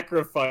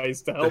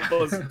sacrifice to help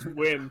us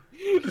win.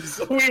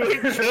 So we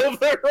would kill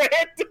the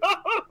random.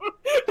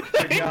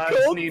 The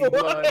gods need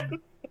blood.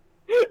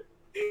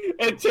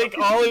 And take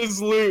all his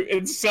loot,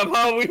 and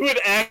somehow we would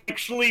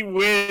actually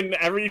win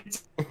every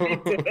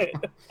time we did it.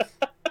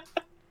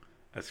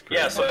 That's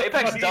crazy. Yeah, so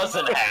Apex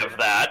doesn't have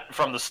that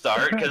from the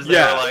start, because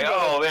they're like,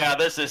 oh, yeah,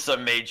 this is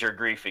some major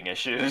griefing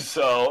issues,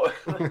 so...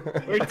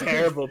 We're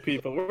terrible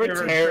people.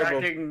 We're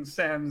terrible. Tracking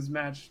Sam's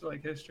match,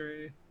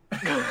 history.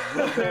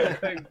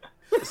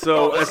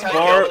 So, as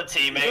far...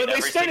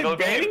 They started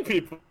banning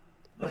people.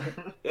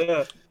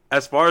 Yeah.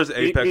 As far as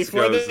Apex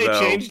goes,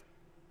 though...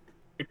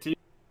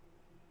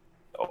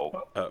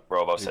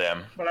 Robo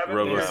Sam.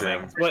 Robo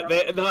Sam.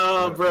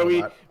 No, bro,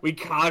 we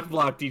cock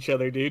blocked each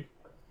other, dude.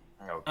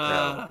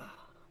 Okay.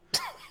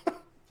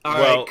 All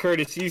right,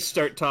 Curtis, you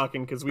start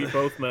talking because we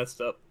both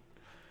messed up.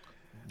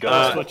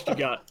 That's what you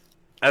got.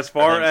 As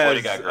far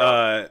as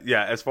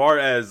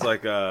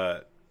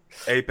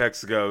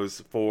Apex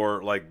goes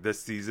for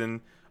this season,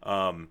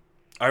 I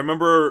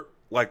remember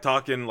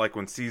talking when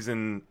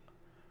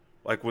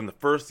the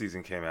first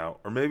season came out,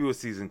 or maybe it was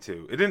season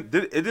 2. It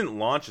didn't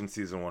launch in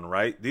season 1,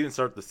 right? They didn't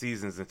start the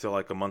seasons until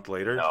a month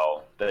later.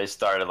 No, they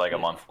started a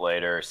month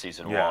later.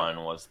 Season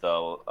 1 was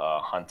the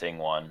hunting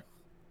one.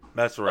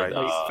 That's right.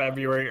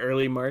 February,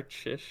 early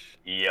March-ish.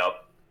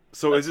 Yep.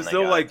 So is it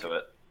still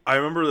I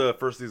remember the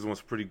first season was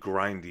pretty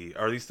grindy.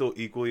 Are these still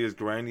equally as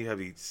grindy? Have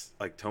you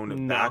toned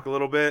it back a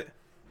little bit?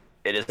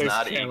 There's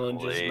not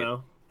equally.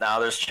 Now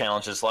there's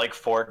challenges like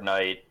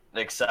Fortnite,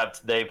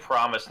 except they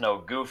promise no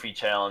goofy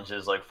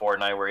challenges like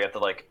Fortnite where you have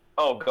to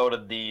go to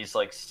these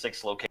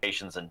 6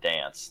 locations and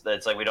dance.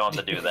 It's we don't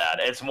have to do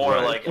that. It's more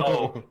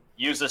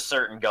use a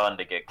certain gun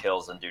to get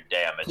kills and do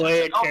damage.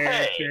 Play a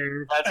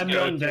character. That's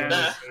good.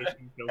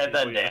 And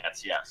then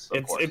dance. Yes.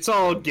 It's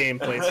all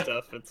gameplay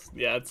stuff.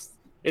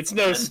 It's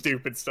no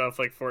stupid stuff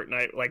like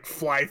Fortnite,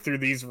 fly through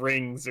these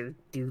rings or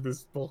do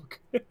this bulk.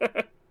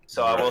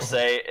 So I will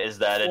say is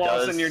that it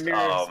does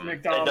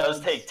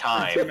take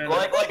time.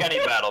 Like any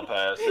battle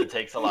pass, it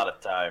takes a lot of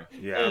time.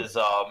 Yeah.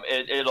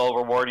 It'll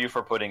reward you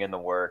for putting in the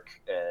work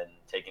and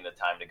taking the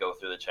time to go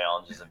through the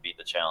challenges and beat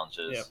the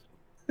challenges. Yep.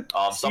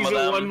 Season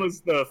 1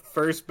 was the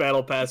first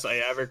battle pass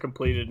I ever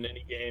completed in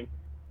any game,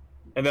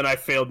 and then I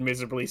failed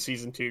miserably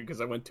season 2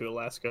 because I went to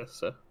Alaska.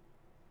 So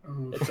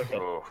it's okay.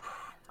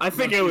 I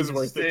think it was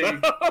worth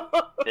it.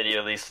 Did you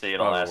at least see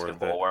an Alaskan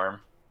bullworm?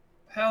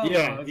 Hell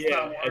no, it's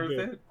not worth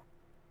it.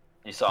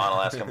 You saw an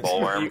Alaskan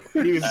bullworm.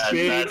 He was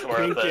big,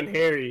 pink, and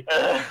hairy.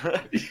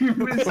 You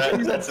missed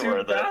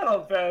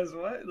battle pass.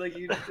 What? Did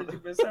you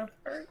miss that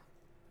part?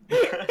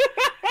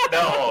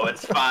 No,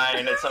 it's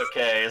fine. It's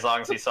okay. As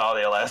long as he saw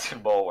the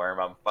Alaskan bullworm,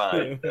 I'm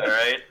fine. All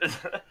right.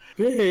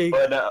 Big,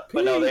 but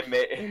no, they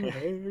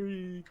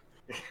made.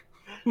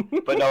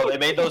 But no, they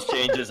made those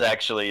changes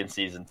actually in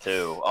season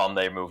 2.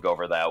 They moved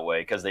over that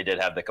way because they did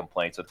have the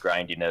complaints with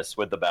grindiness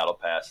with the battle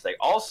pass. They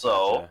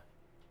also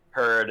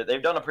heard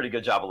they've done a pretty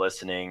good job of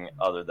listening,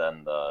 other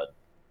than the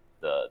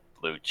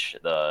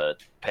Luch, the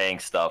paying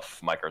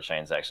stuff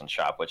microtransaction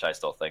shop, which I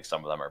still think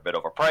some of them are a bit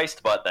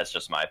overpriced, but that's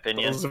just my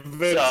opinion.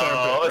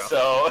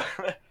 So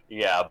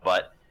yeah,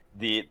 but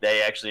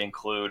they actually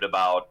include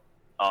about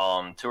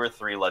 2 or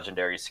 3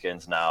 legendary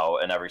skins now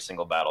in every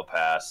single battle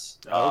pass.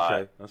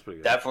 Okay, that's pretty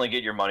good. Definitely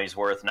get your money's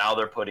worth. Now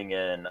they're putting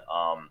in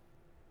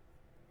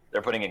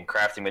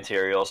crafting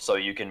materials, so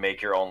you can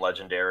make your own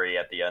legendary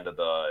at the end of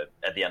the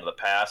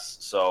pass.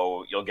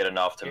 So you'll get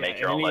enough to make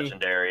your own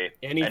legendary.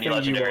 Any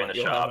legendary in the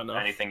shop,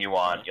 anything you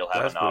want, you'll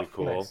have enough. That's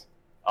pretty cool.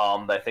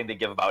 I think they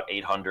give about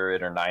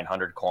 800 or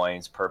 900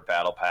 coins per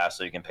battle pass,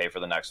 so you can pay for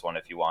the next one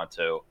if you want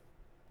to.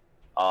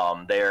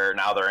 They're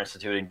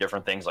instituting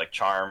different things like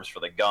charms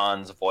for the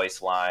guns,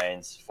 voice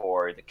lines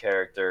for the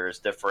characters,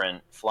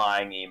 different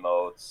flying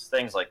emotes,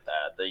 things like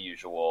that. The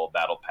usual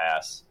battle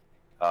pass,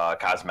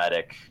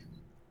 cosmetic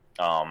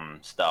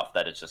stuff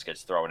that it just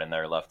gets thrown in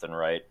there left and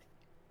right.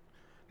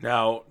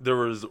 Now, there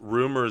was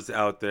rumors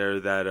out there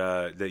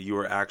that you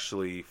were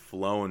actually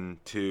flown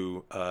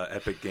to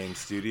Epic Games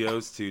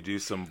Studios to do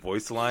some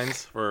voice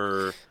lines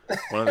for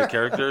one of the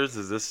characters.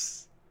 Is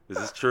this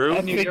true?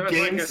 Can you give us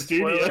like a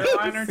spoiler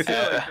line or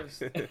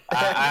two?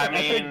 I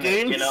mean,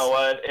 you know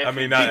what? I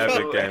mean, not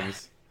Epic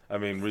Games. I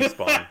mean,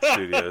 Respawn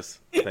Studios.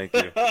 Thank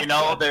you. You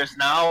know, there's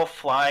now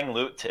flying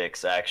loot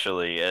ticks,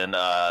 actually, and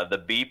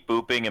the beep,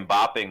 booping, and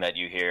bopping that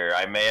you hear,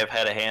 I may have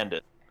had a hand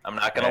in. I'm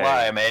not going to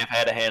lie, I may have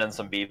had a hand in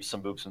some beeps,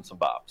 some boops, and some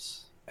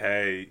bops.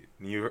 Hey,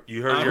 you heard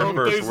your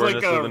first word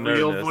like of the a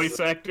real nerdness.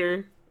 voice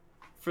actor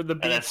for the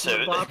beeps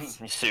and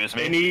bops. He sues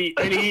me.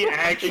 And he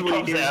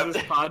actually hears this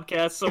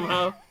podcast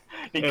somehow.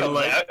 He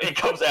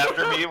comes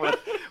after me with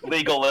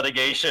legal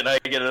litigation. I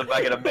get a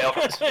mail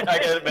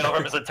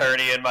from his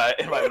attorney in my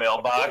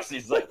mailbox.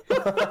 He's like,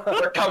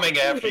 "We're coming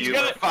after you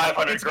for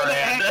 $500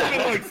 grand."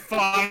 Like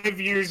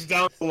 5 years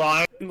down the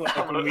line,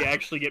 like when we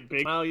actually get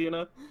big now, you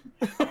know.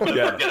 I'm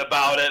gonna forget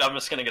about it. I'm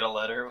just gonna get a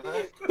letter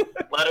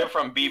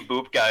from Beep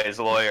Boop Guy's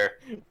lawyer.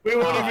 We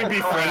won't even be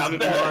friends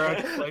anymore.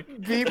 Like,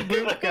 Beep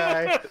Boop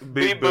Guy.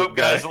 Beep Boop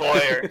Guy's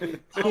lawyer.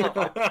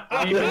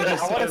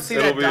 I want to see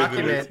that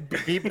document.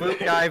 Beep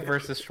Boop Guy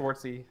versus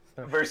Schwartzy.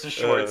 Versus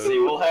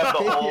Schwartzy. We'll have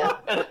the whole.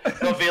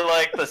 It'll be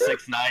like the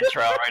 6ix9ine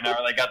trial right now,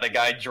 where they got the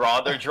guy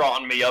they're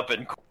drawing me up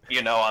and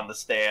on the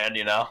stand,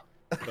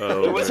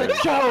 Oh, it was a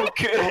joke.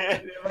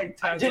 Like,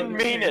 I didn't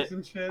mean it.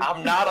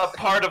 I'm not a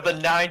part of the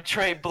 9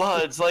 Trey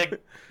Bloods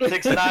like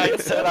 6ix9ine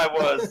said I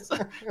was.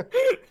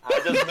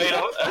 I just made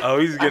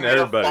he's getting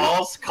everybody. A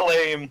false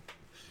claim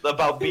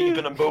about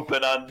beeping and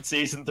booping on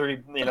season 3,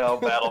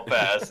 Battle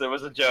Pass. It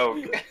was a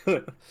joke.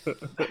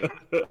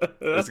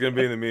 It's gonna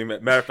be in the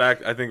meme. Matter of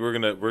fact, I think we're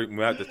gonna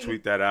have to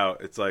tweet that out.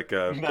 It's like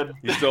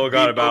you still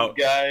got about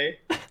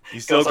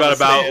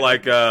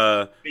like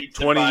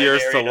 20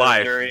 years to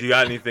life. Do you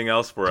got anything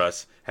else for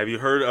us? Have you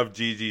heard of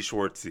Gigi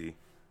Schwartzy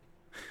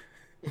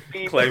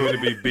claiming to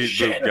be Beep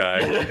Boop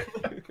Guy?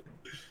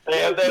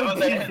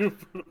 The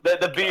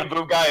Beep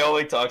Boop Guy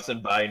only talks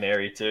in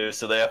binary too,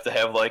 so they have to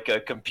have like a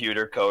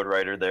computer code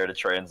writer there to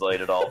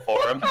translate it all for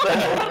him.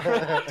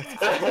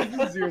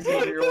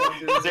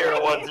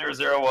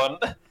 01001.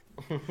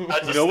 I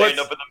just stand up in the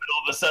middle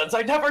of the sentence.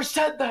 I never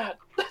said that.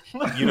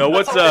 You know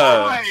what's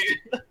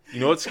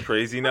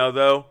crazy now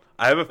though?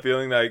 I have a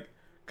feeling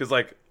because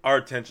our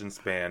attention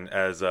span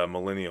as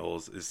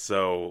millennials is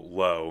so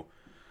low.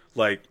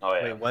 Like,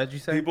 wait, what did you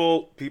say?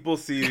 People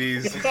see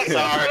these.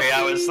 Sorry,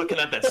 I was looking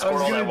at that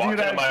squirrel that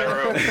walked into my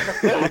room.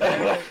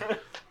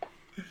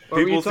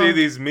 People see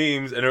these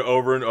memes and they're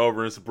over and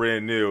over and it's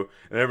brand new.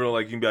 And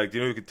everyone you can be like, do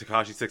you know who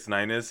Tekashi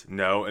 6ix9ine is?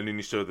 No. And then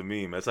you show the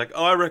meme. It's like,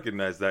 oh, I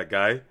recognize that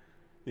guy.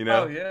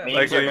 Oh, yeah.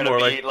 Memes are gonna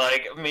be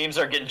memes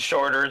are getting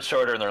shorter and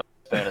shorter in their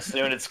lifespan. As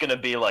soon it's gonna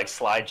be like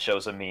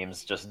slideshows of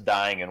memes just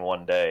dying in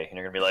one day. And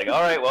you're gonna be like,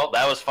 all right, well,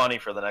 that was funny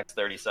for the next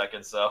 30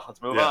 seconds, so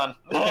let's move on.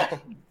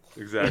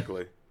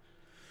 Exactly.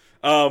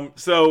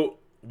 So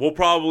we'll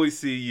probably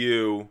see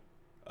you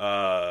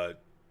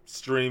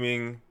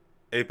streaming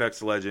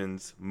Apex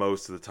Legends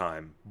most of the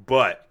time.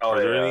 But are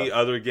there any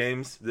other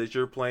games that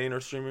you're playing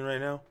or streaming right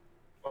now?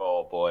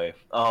 Oh boy.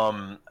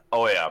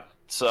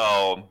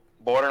 So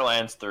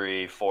Borderlands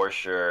 3 for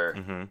sure.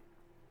 Mm-hmm.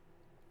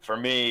 For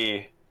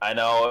me, I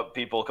know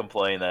people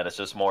complain that it's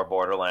just more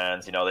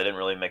Borderlands. They didn't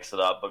really mix it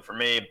up. But for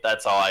me,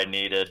 that's all I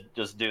needed.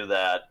 Just do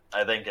that.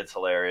 I think it's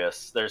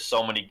hilarious. There's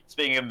so many.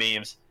 Speaking of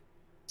memes.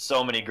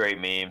 So many great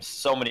memes,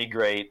 so many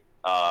great,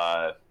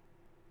 what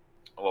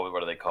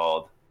are they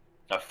called?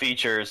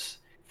 Featured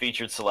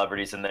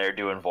celebrities in there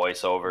doing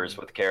voiceovers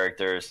with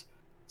characters.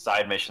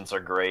 Side missions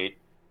are great.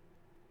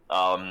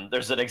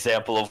 There's an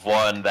example of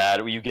one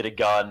that you get a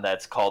gun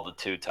that's called the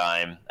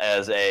 2-Time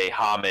as a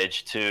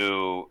homage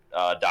to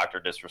Dr.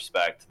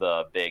 Disrespect,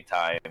 the big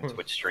time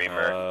Twitch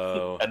streamer.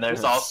 Oh. And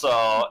there's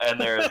also,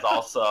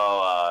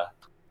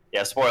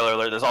 spoiler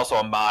alert, there's also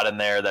a mod in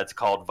there that's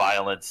called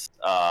Violence,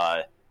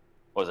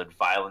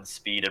 Violence,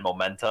 Speed, and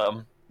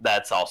Momentum.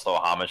 That's also a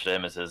homage to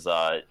him, as his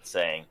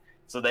saying.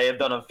 So they have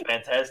done a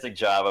fantastic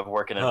job of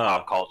working in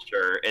pop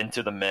culture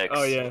into the mix.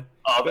 Oh yeah,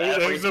 of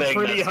there's a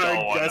pretty that's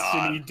hard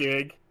Destiny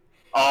dig.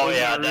 Oh there's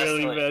yeah,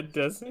 really bad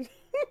Destiny.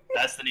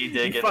 Destiny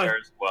dig in there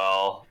as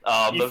well.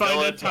 You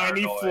find a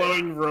tiny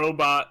flowing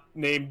robot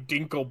named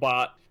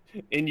Dinklebot,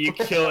 and you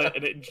kill it,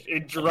 and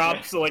it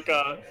drops like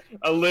a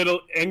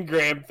little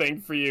engram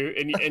thing for you,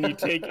 and you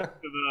take it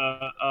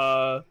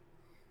to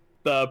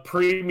the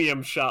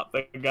premium shop,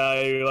 the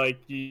guy who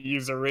you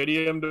use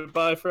Iridium to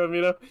buy from,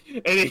 and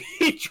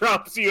he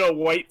drops you a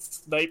white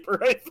sniper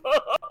rifle.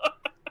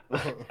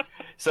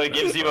 So he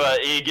gives you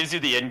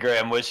the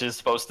engram, which is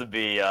supposed to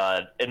be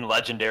in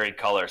legendary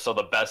color, so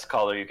the best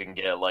color you can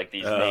get. Like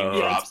these name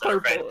drops that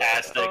are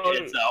fantastic.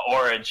 It's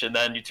orange, and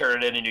then you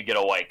turn it in and you get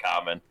a white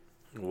common.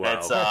 Wow.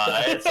 It's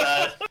awesome.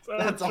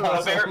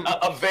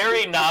 a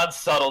very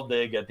non-subtle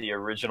dig at the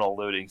original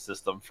looting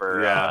system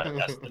for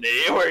Destiny,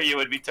 where you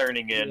would be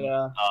turning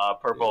in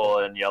purple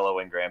and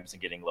yellow engrams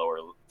and getting lower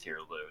tier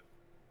loot.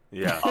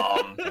 Yeah.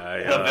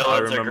 The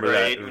villains are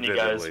great when you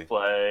guys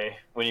play.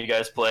 When you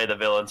guys play, the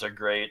villains are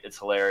great. It's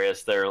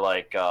hilarious. They're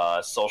like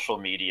social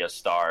media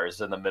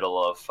stars in the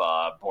middle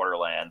of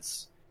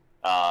Borderlands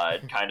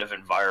kind of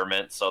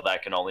environment, so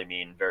that can only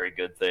mean very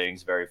good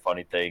things, very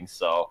funny things.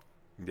 So,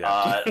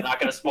 not going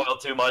to spoil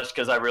too much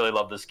because I really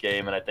love this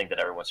game, and I think that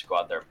everyone should go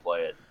out there and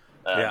play it.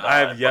 Yeah, I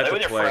have yet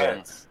to play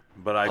it,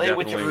 but I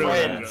definitely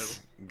want to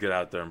get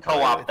out there and play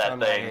co-op that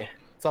thing.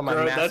 It's on my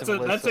massive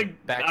list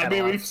of back I mean,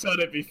 catalog. we've said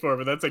it before,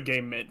 but that's a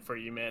game meant for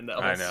you, man.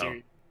 I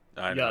know.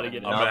 I'm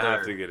gonna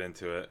have to get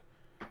into it.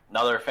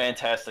 Another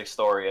fantastic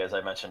story, as I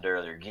mentioned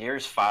earlier.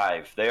 Gears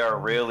 5. They are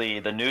really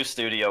the new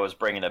studio is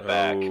bringing it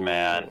back,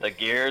 man. The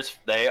Gears,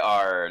 they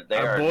are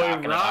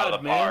knocking it out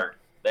of the park.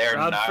 They are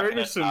knocking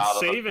it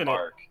out of the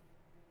park.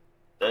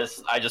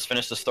 I just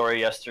finished the story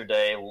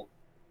yesterday,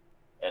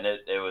 and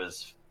it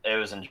was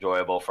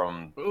enjoyable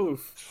from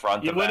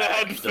front to back. You went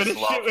ahead and finished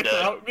it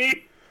without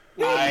me?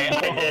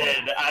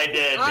 I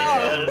did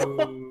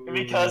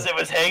because it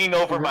was hanging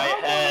over my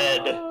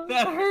head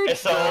that hurt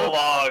so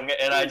long,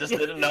 and I just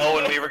didn't know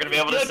when we were going to be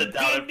able to sit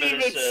down and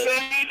finish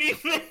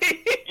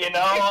it. You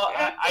know,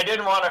 I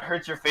didn't want to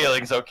hurt your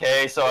feelings,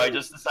 okay? So I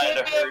just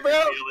decided to hurt your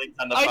feelings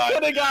on the podcast. I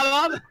could have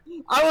got on.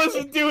 I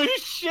wasn't doing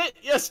shit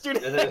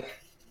yesterday.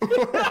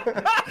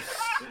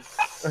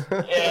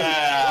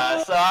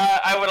 Yeah, so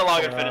I went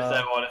along and finished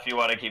that one if you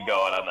want to keep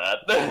going on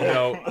that.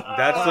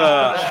 That's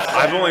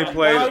I've only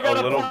played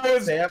a little.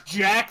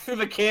 Jack through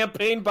the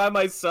campaign by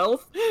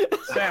myself.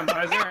 Sam,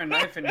 why is there a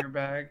knife in your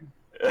bag?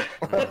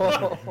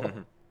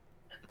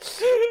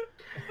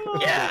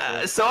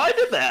 Yeah, so I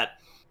did that.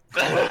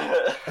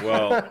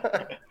 Well,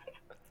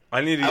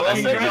 I need to.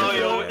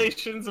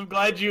 Congratulations! I'm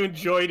glad you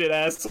enjoyed it,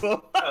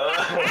 asshole.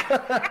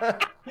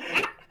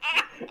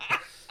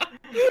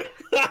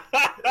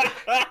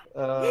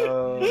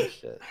 Oh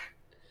shit!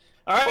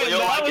 All right, well,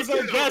 that was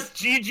our guest,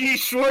 GG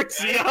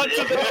Schwartzy.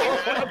 Onto the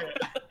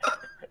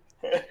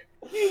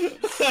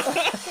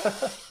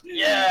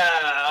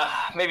Yeah,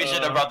 maybe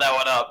shouldn't have brought that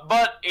one up,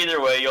 but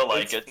either way, you'll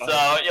like it,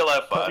 so you'll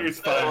have fun. It's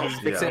fine.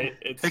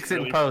 Fix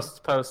it in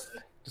post.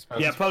 Just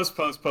post. Yeah, post.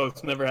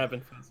 Never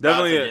happened.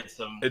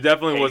 It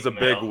definitely was a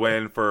big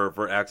win for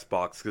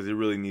Xbox because they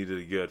really needed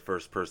a good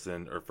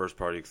first-person or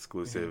first-party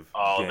exclusive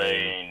game.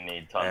 They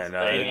need tons.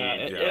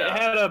 It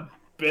had a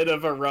bit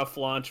of a rough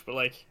launch, but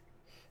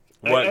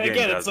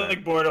again, it's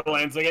like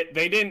Borderlands. They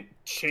didn't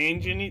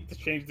change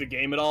the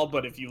game at all.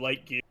 But if you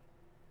like Gears,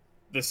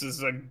 this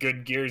is a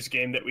good Gears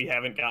game that we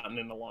haven't gotten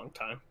in a long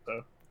time.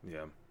 So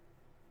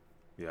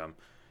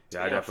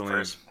I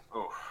definitely.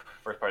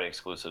 First-party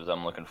exclusives.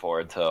 I'm looking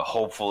forward to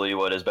hopefully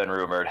what has been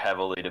rumored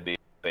heavily to be a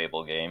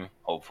Fable game.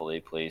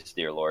 Hopefully, please,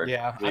 dear Lord.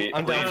 Yeah, please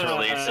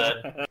release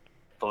it.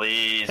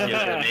 Please give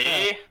it to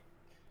me.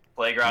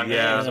 Playground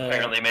Games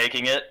apparently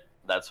making it.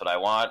 That's what I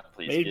want.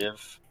 Please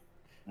give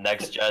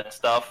next gen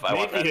stuff. I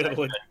want that next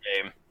gen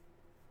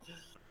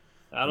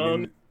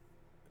game.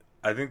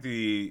 I think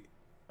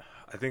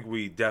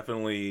we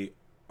definitely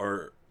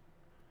are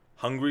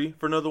hungry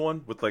for another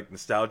one with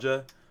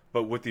nostalgia.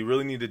 But what they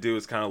really need to do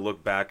is kind of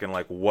look back and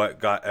what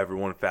got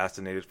everyone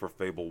fascinated for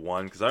Fable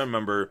 1. Because I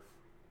remember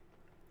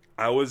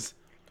I was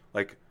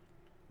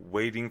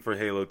waiting for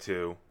Halo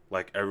 2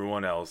 like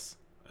everyone else.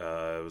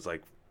 It was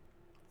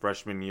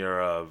freshman year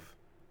of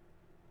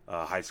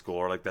high school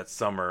or that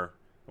summer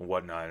and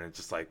whatnot. And it's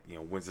just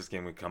when's this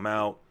game going to come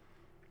out?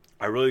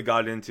 I really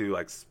got into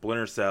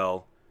Splinter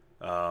Cell.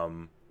 I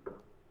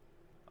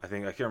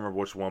can't remember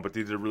which one, but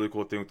they did a really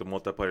cool thing with the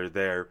multiplayer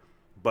there.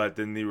 But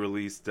then they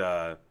released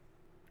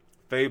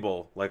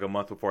Fable a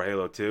month before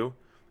Halo 2,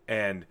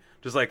 and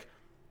just I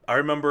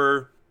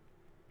remember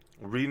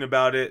reading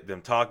about it,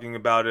 them talking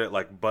about it,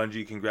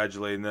 Bungie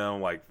congratulating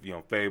them,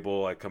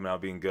 Fable coming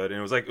out being good, and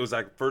it was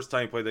first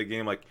time you played that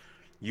game,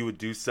 you would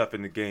do stuff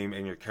in the game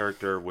and your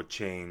character would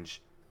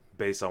change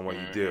based on what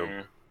you do,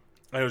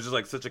 and it was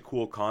just such a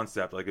cool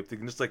concept. If they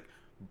can just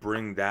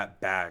bring that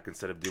back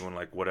instead of doing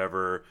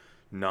whatever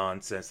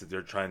nonsense that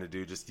they're trying to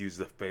do, just use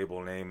the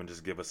Fable name and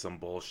just give us some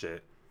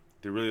bullshit.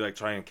 They really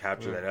try and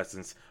capture that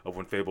essence of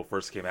when Fable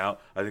first came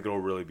out. I think it'll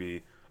really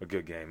be a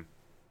good game.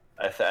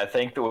 I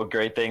think the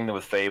great thing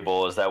with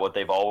Fable is that what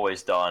they've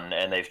always done,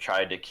 and they've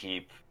tried to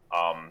keep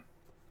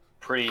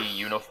pretty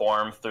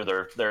uniform through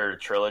their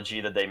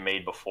trilogy that they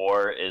made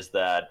before, is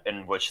that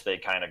in which they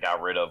kind of got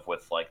rid of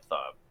with I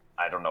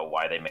don't know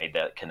why they made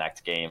that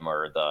Kinect game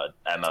or the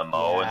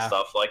MMO and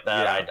stuff like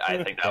that. Yeah.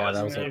 I think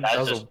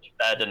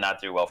that did not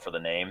do well for the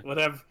name.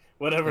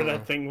 Whatever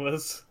that thing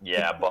was.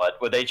 Yeah,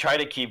 but what they try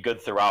to keep good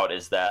throughout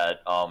is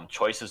that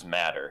choices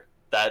matter.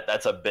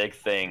 That's a big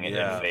thing in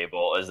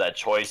Fable, is that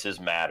choices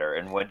matter,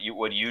 and what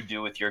you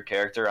do with your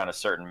character on a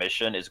certain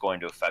mission is going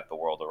to affect the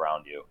world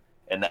around you.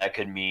 And that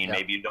could mean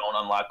maybe you don't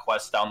unlock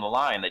quests down the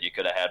line that you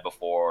could have had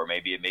before, or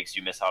maybe it makes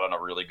you miss out on a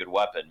really good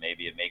weapon.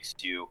 Maybe it makes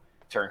you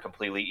turn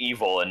completely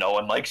evil and no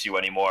one likes you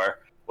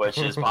anymore, which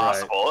is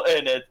possible.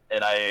 Right.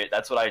 And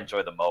that's what I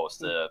enjoy the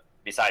most.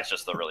 Besides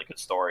just the really good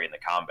story and the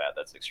combat,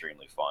 that's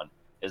extremely fun,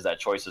 is that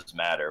choices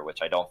matter,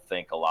 which I don't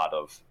think a lot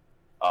of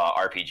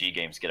RPG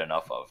games get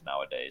enough of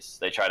nowadays.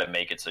 They try to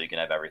make it so you can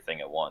have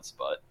everything at once,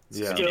 but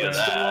Yeah.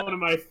 It's still one of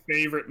my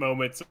favorite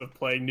moments of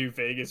playing New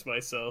Vegas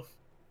myself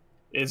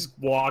is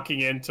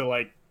walking into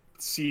like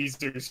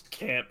Caesar's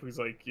camp, who's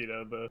like, you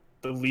know,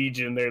 the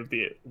Legion, they're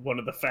one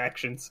of the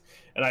factions,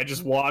 and I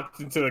just walked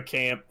into the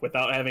camp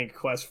without having a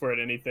quest for it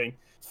or anything,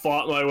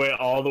 fought my way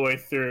all the way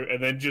through,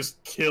 and then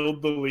just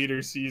killed the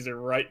leader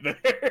Caesar right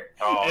there.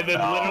 And then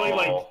literally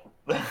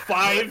like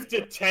 5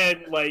 to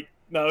 10, like,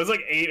 no, it was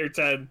like 8 or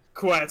 10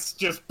 quests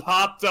just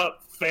popped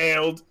up,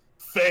 failed.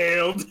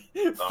 Oh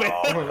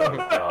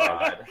my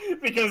God.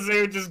 Because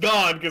they were just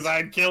gone because I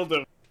had killed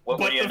them. But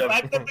the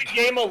fact that the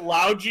game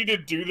allowed you to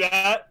do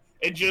that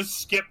and just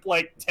skip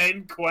like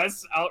 10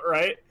 quests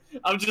outright,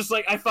 I'm just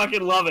like, I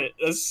fucking love it.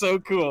 That's so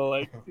cool.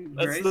 Like,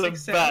 that's Great the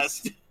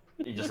success. best.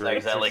 You just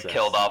accidentally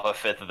killed off a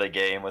fifth of the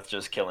game with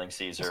just killing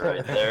Caesar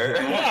right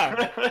there.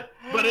 Yeah,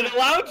 but it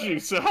allowed you,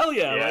 so hell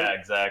yeah. Yeah, like,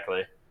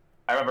 exactly.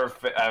 I remember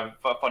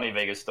funny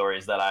Vegas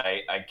stories that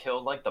I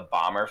killed like the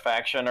bomber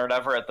faction or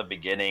whatever at the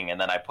beginning, and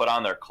then I put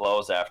on their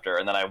clothes after,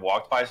 and then I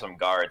walked by some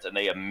guards, and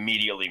they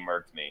immediately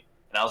murked me.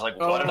 And I was like,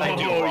 what did I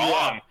do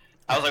wrong? Yeah.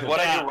 I was like, what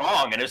did I do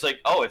wrong? And it's like,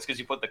 oh, it's because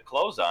you put the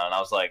clothes on. And I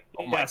was like,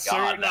 oh my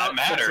God, that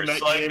matters.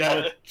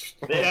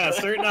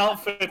 Certain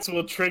outfits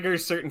will trigger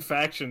certain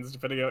factions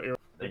depending on your.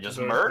 They just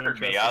murdered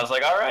me. I was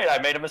like, all right, I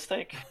made a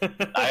mistake. I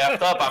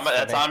effed up.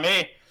 That's on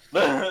me.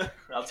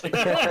 I'll take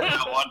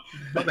that one.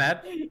 My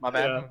bad.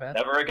 Yeah.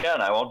 Never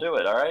again. I won't do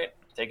it. All right,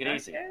 take it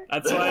easy.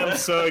 That's why I'm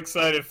so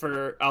excited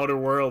for Outer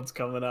Worlds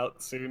coming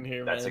out soon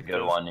here. That's man. a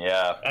good one.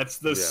 Yeah. That's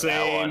the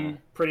same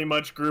pretty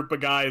much group of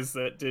guys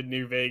that did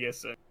New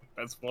Vegas. And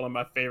that's one of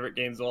my favorite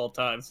games of all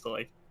time. So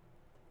like.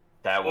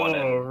 That one,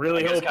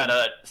 really just kind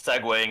of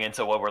segueing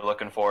into what we're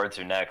looking forward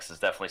to next is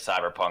definitely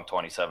Cyberpunk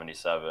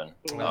 2077.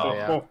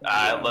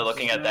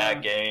 Looking at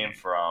that game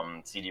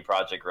from CD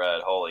Projekt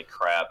Red, holy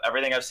crap!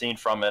 Everything I've seen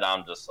from it,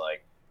 I'm just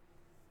like,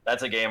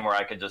 that's a game where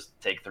I could just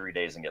take 3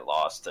 days and get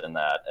lost in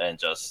that, and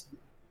just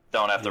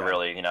don't have to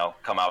really,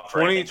 come out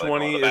for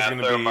 2020 is going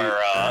to be. Or,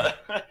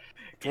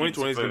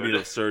 2020 is going to be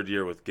the third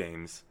year with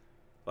games.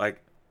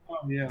 Like,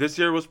 yeah. This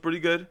year was pretty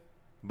good.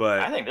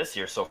 But I think this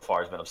year so far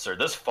has been absurd.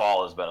 This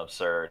fall has been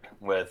absurd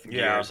with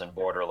Gears and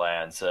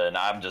Borderlands, and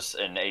I'm just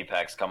in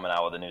Apex coming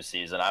out with a new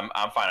season. I'm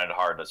finding it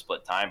hard to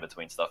split time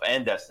between stuff.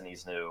 And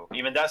Destiny's new,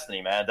 even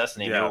Destiny, man,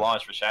 new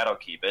launch for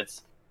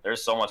Shadowkeep.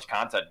 There's so much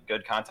content,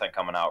 good content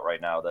coming out right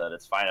now that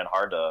it's finding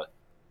hard to,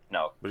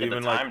 get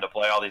the time to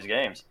play all these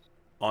games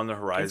on the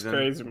horizon. It's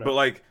crazy, man.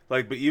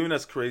 But even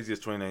as crazy as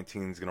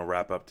 2019 is gonna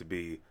wrap up to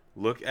be,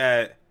 look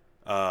at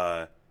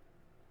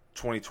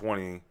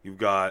 2020. You've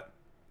got.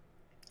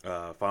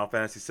 Final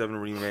Fantasy VII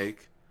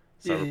Remake,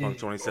 Cyberpunk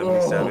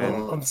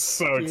 2077. I'm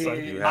so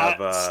excited. You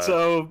have,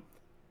 I'm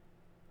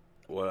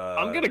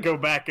gonna go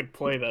back and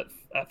play that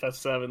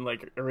FF7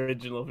 like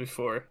original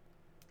before.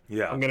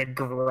 Yeah, I'm gonna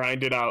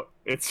grind it out.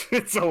 It's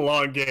a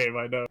long game,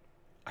 I know.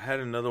 I had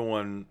another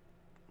one.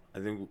 I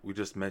think we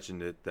just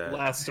mentioned it. That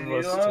Last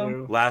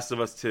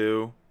of Us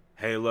 2.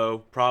 Halo,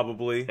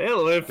 probably.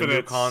 Halo Infinite.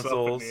 New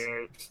consoles.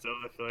 Still,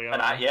 I feel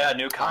like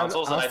new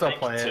consoles, I'll and still I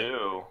think play it.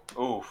 too.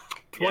 Oof.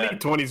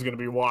 2020 is going to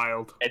be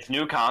wild. It's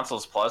new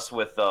consoles plus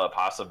with the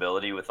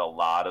possibility with a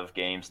lot of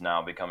games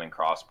now becoming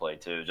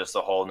crossplay too. Just a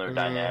whole new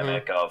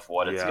dynamic of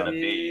what it's going to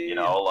be.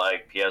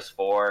 Like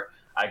PS4.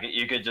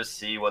 You could just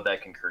see what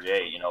that can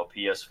create.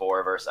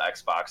 PS4 versus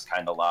Xbox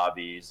kind of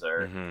lobbies,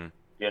 or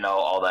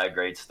all that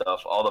great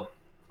stuff.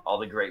 All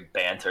the great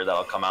banter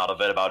that'll come out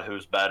of it about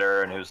who's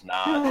better and who's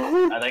not.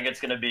 I think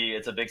it's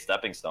a big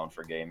stepping stone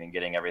for gaming,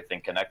 getting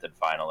everything connected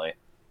finally.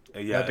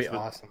 That'd be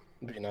awesome.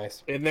 That'd be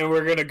nice. And then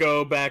we're gonna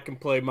go back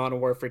and play Modern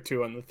Warfare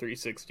 2 on the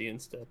 360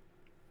 instead.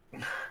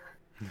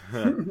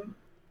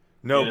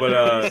 No,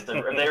 but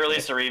they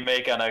released a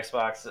remake on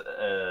Xbox,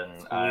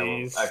 and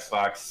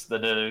Xbox, the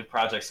new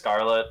Project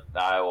Scarlet.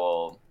 I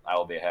will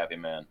be a happy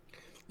man.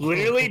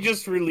 Literally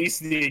just release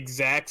the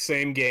exact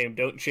same game.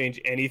 Don't change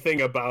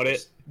anything about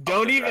it.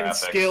 Don't even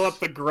scale up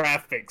the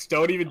graphics.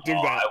 Don't even do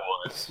that.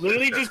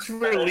 Literally just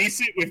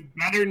release it with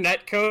better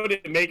netcode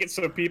and make it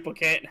so people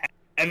can't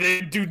and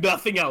then do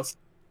nothing else.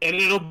 And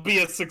it'll be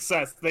a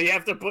success. They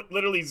have to put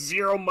literally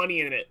zero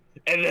money in it.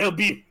 And it'll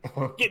get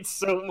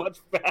so much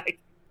back.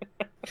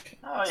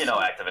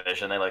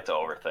 Activision, they like to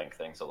overthink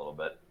things a little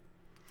bit.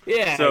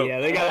 Yeah,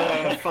 they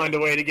gotta find a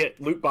way to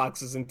get loot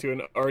boxes into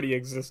an already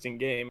existing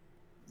game.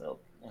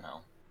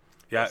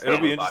 Yeah, it'll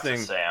be interesting.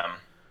 Sam.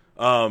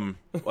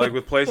 Like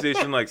with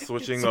PlayStation, like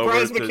switching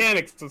over to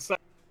mechanics. With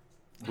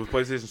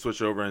PlayStation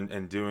switch over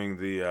and doing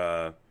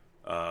the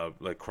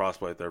like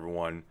crossplay with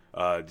everyone.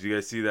 Do you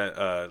guys see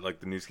that? Like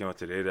the news came out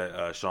today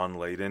that Sean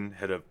Layden,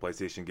 head of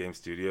PlayStation Game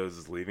Studios,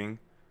 is leaving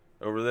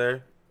over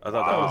there. I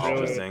thought that was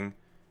interesting.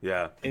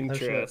 Yeah,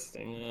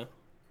 interesting. Yeah.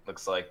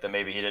 Looks like that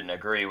maybe he didn't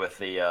agree with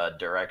the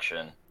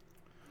direction.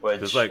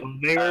 Which like,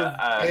 they were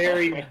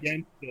very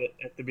against it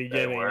at the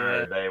beginning.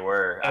 They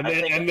were.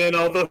 And then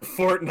all the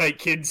Fortnite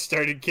kids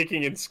started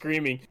kicking and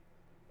screaming.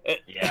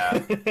 Yeah.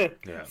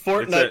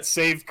 Fortnite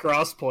saved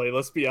crossplay.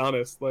 Let's be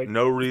honest. Like,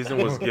 no reason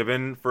was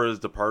given for his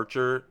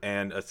departure,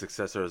 and a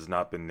successor has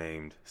not been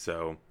named.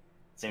 So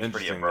seems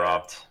pretty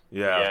abrupt.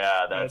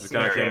 Yeah, that's it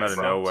kind of came out of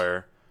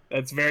nowhere.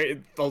 That's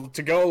very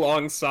to go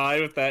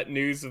alongside with that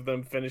news of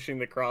them finishing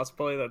the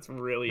crossplay. That's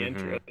really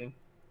interesting.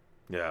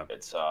 Yeah,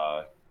 it's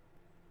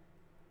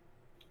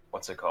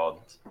what's it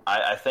called?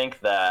 I think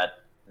that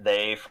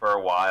they, for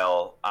a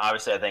while,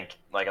 obviously I think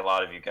like a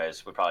lot of you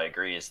guys would probably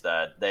agree, is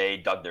that they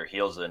dug their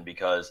heels in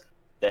because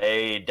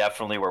they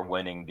definitely were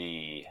winning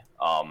the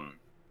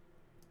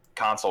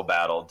console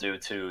battle due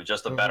to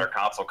just a better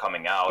console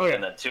coming out,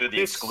 and then two of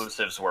the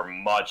exclusives were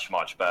much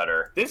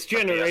better. This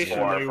generation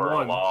they for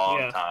won a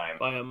long time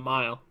by a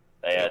mile.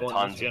 They had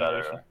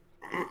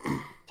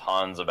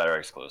tons of better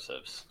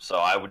exclusives. So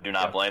I do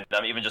not blame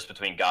them, even just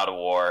between God of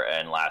War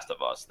and Last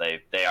of Us.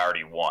 They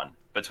already won.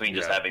 Between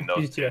just having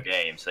those two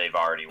games, they've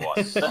already won.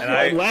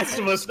 And Last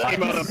of Us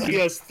came out on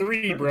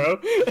PS3, bro.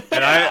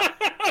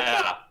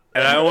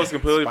 And I almost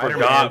completely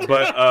forgot,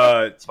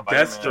 but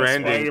Death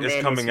Stranding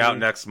is coming out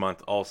next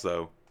month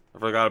also. I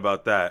forgot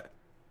about that.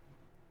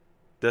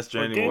 Death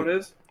Stranding. What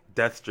is?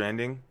 Death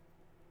Stranding.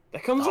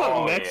 That comes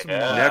out next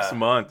month. Next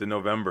month in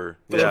November.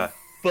 Fuck?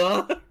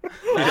 I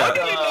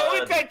don't even know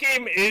what that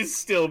game is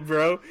still,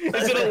 bro.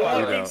 Is it a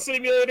walking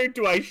simulator?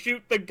 Do I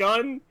shoot the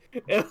gun?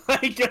 Am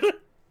I gonna...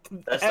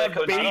 That's that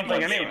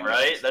Kojima game,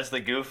 right? That's the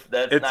goof.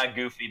 That's not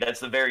Goofy. That's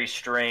the very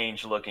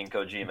strange looking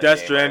Kojima. Death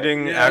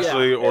Stranding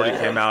actually already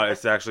came out.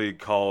 It's actually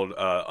called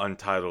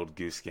Untitled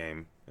Goose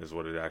Game, is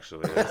what it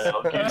actually is.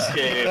 Goose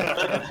Game.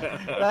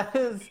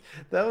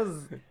 that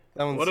was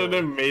what an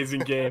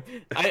amazing game.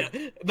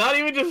 Not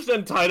even just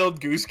Untitled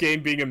Goose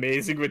Game being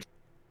amazing, but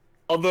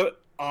all the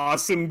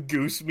awesome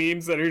goose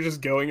memes that are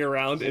just going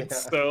around.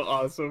 It's so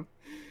awesome.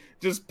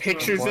 Just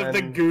pictures of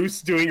the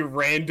goose doing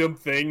random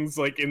things,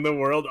 like, in the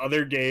world,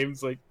 other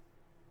games, like,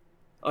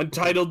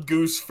 Untitled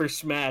Goose for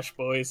Smash,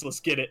 boys. Let's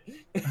get it.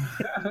 I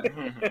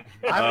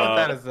want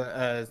that as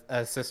an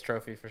assist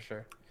trophy, for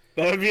sure.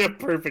 That would be a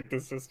perfect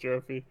assist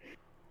trophy.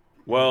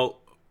 Well,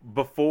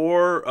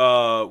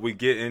 before we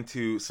get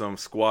into some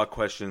squad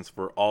questions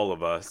for all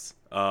of us,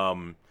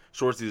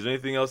 Shortsy, is there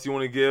anything else you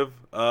want to give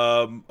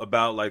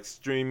about, like,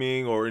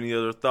 streaming or any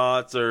other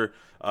thoughts, or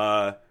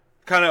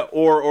kind of,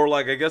 or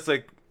like, I guess,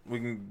 like, we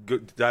can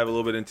dive a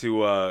little bit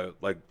into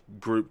like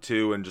Group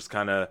 2 and just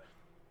kind of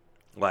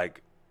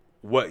like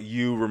what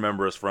you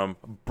remember us from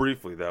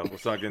briefly, though.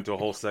 Let's not get into a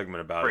whole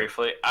segment about it.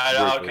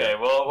 Okay,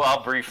 well,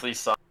 I'll briefly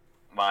sum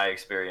my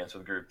experience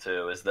with Group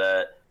 2 is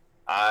that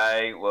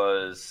I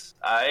will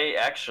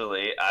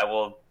actually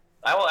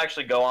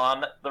go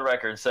on the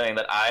record saying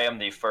that I am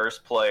the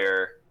first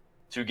player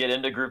to get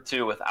into Group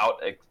 2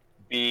 without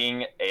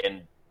being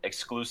an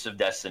exclusive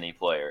Destiny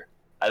player.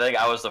 I think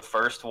I was the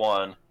first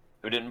one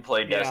who didn't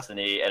play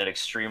Destiny at an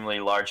extremely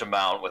large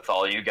amount with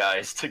all you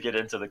guys to get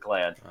into the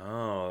clan.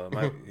 Oh,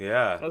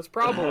 yeah. That's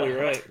probably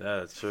right.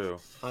 That's true.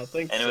 I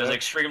think it was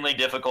extremely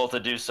difficult to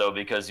do so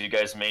because you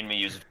guys made me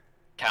use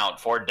count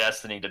for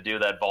Destiny to do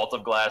that Vault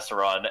of Glass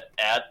run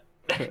at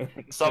in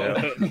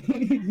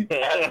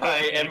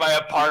my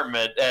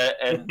apartment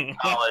in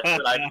college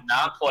that I did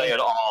not play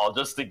at all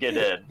just to get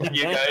in.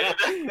 You guys,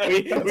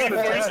 we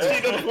forced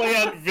you to play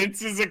on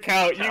Vince's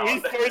account.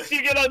 We forced you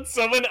to get on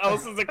someone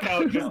else's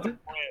account just to play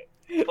it.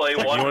 Play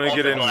one Vault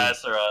of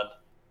Glass run,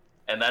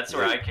 and that's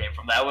where I came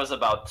from. That was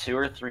about 2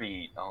 or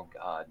 3. Oh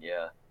God,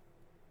 yeah.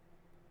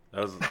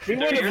 We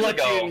would have let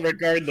you in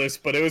regardless,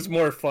 but it was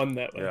more fun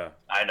that way. Yeah,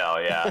 I know.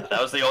 Yeah,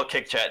 that was the old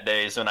Kick Chat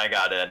days when I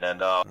got in,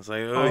 and I was like,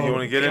 you want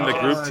to get into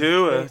Group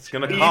 2? It's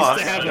gonna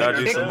cost. I gotta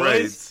do some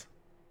raids.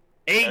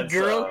 Hey,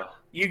 girl,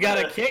 you got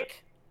a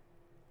kick?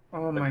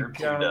 Oh my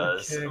God!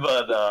 Does.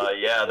 But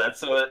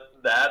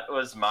that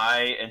was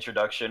my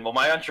introduction. Well,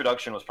 my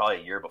introduction was probably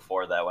a year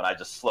before that when I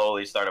just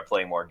slowly started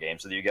playing more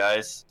games with you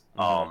guys.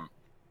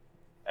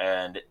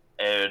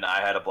 And I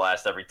had a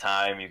blast every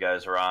time you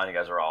guys were on. You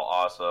guys were all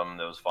awesome.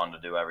 It was fun to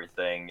do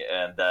everything.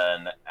 And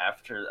then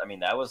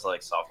that was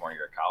like sophomore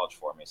year of college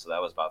for me. So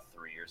that was about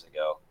 3 years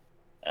ago.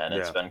 And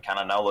it's been kind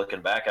of now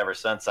looking back ever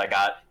since.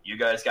 You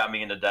guys got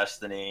me into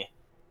Destiny,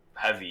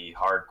 heavy,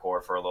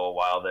 hardcore for a little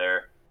while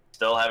there.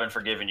 Still haven't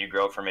forgiven you,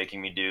 Grote, for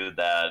making me do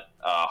that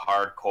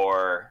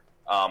hardcore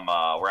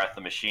Wrath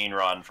the Machine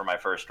run for my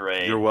first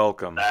raid. You're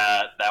welcome.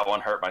 That one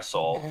hurt my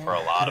soul for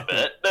a lot of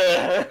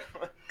it.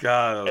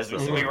 God, as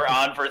we were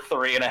on for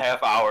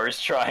 3.5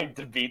 hours trying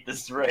to beat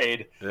this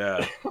raid.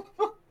 Yeah.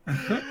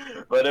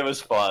 But it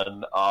was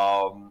fun.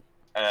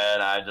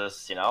 And I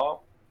just,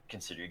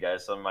 consider you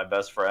guys some of my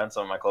best friends,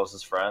 some of my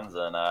closest friends,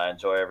 and I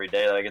enjoy every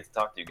day that I get to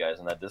talk to you guys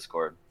in that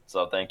Discord.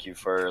 So thank you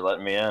for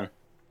letting me in.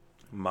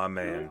 My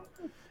man.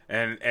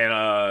 And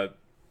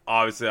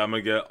obviously I'm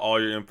going to get all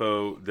your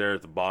info there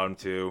at the bottom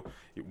too.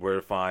 Where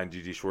to find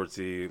GG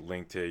Schwartzy,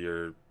 link to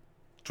your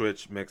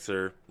Twitch,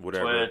 Mixer,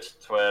 whatever. Twitch,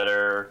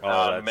 Twitter,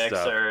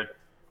 Mixer, stuff.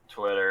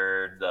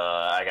 Twitter.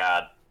 I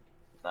got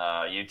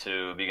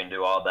YouTube. You can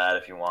do all that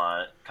if you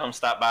want. Come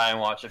stop by and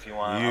watch if you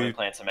want. I'll be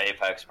playing some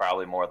Apex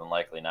probably more than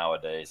likely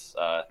nowadays.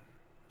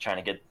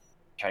 Trying to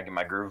trying to get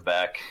my groove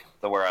back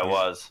to where I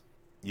was.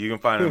 You can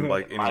find him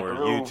like anywhere: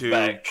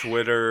 YouTube,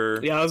 Twitter.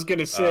 Yeah, I was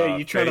gonna say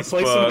you trying to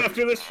place him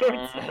after the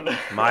shorts.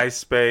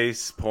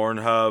 MySpace,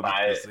 Pornhub,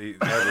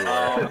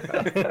 everywhere.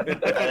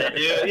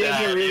 He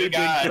has a really big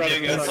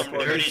got some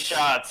dirty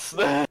shots.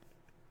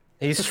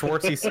 He's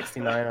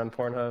Schwartzy69 on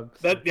Pornhub.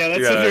 That's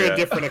under a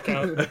different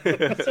account.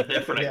 It's a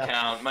different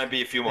account. Might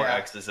be a few more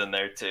X's in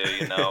there too,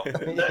 you know.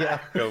 A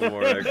couple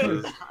more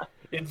X's.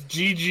 It's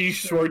GG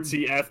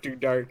Schwartzy After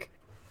Dark.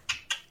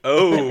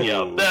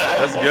 Oh,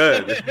 that's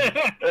good.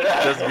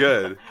 That's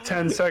good.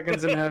 10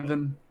 seconds in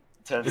heaven.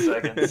 10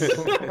 seconds.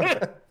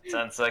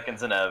 10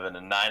 seconds in heaven,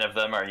 and 9 of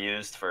them are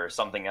used for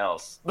something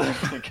else.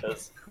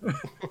 Because.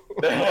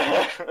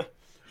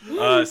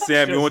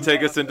 Sam, you want to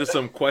take us into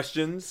some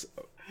questions?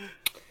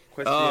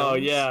 Oh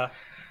yeah.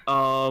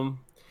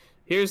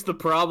 Here's the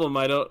problem.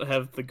 I don't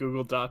have the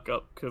Google Doc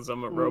up because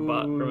I'm a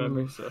robot.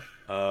 Remember? So.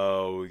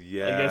 Oh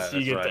yeah. I guess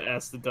you get to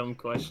ask the dumb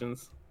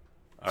questions.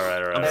 All right.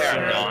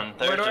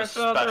 They're Where do I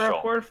fill out the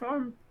report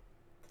form?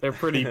 They're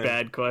pretty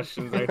bad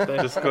questions, aren't they?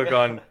 Just click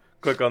on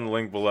the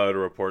link below to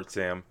report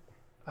Sam.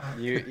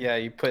 You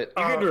put. You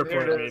can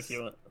report me if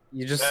you want.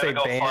 You just say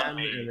ban.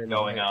 And then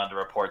going on to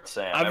report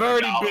Sam. I've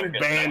already been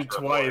banned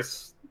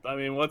twice. I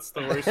mean, what's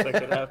the worst that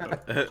could happen?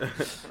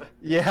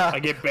 Yeah. I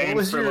get banned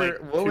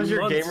what was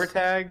your months. gamer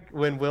tag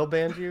when Will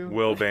banned you?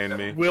 Will banned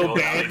me. Will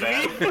banned me?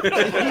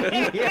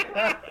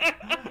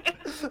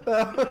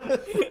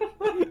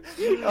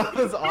 That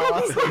was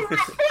awesome.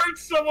 Report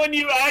someone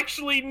you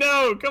actually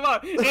know. Come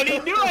on. And he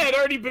knew I had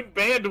already been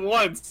banned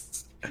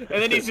once. And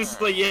then he's just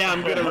like, yeah,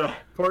 I'm going to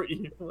report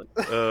you. Like,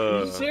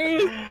 are you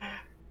serious?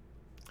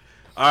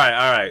 All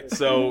right.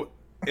 So,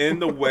 in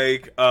the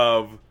wake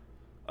of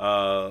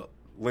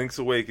Link's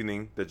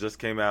Awakening that just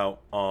came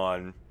out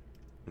on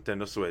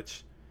Nintendo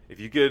Switch,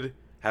 if you could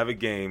have a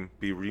game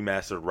be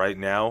remastered right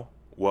now,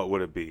 what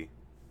would it be?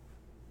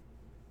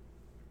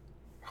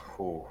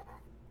 Oh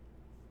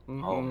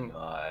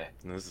my.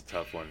 This is a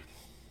tough one.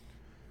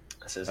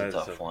 This is a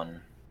tough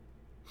one.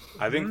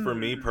 I think for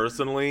me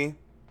personally,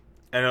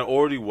 and it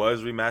already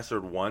was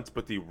remastered once,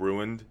 but they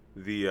ruined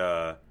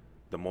the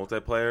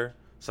multiplayer,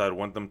 so I'd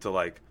want them to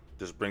like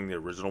just bring the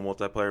original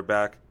multiplayer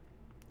back.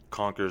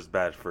 Conker's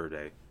Bad Fur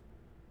Day.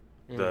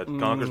 The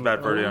Conker's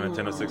Bad Fur Day on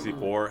Nintendo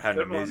 64 had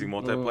an amazing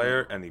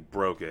multiplayer, and they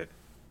broke it.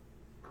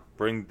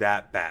 Bring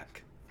that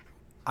back.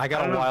 I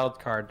got a wild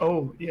card.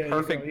 Oh yeah,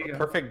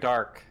 Perfect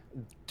Dark.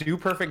 Do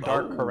Perfect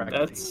Dark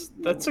correctly.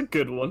 That's a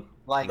good one.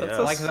 Like Yeah.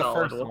 the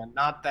first one. one,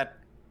 not that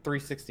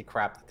 360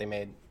 crap that they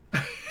made.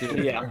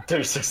 Yeah.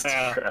 360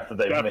 crap that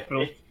they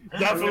made.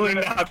 Definitely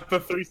not the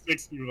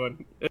 360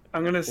 one.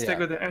 I'm gonna stick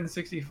with the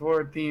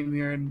N64 theme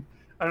here, and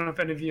I don't know if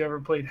any of you ever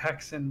played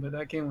Hexen, but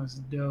that game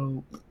was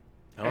dope.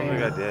 I don't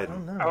think I did.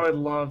 I would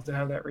love to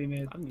have that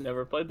remade. I've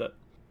never played that.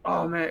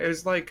 Oh man, it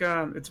was like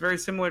it's very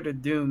similar to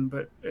Doom,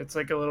 but it's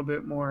like a little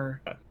bit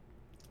more. It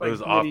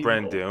was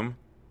off-brand Doom.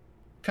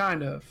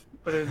 Kind of,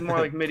 but it was more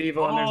like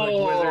medieval, and there's like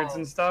wizards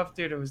and stuff.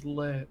 Dude, it was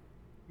lit.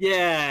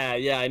 Yeah,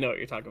 I know what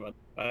you're talking about.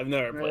 I've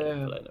never played it, but I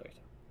know what you're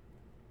talking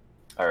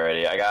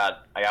Alrighty, I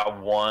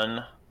got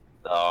one.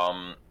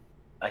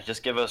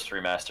 Just give us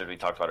remastered. We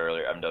talked about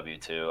earlier,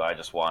 MW2. I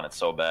just want it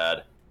so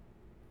bad.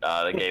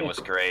 The game was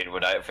great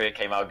when it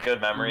came out. Good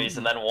memories.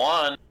 And then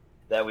one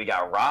that we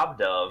got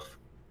robbed of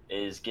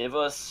is give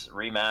us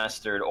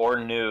remastered or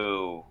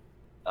new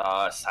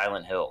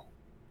Silent Hill.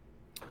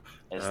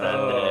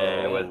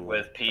 Instead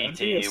with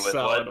PT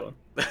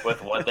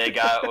with what they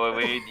got.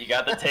 You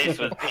got the taste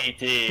with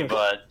PT,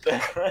 but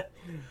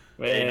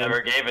they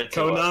never gave it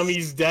to us.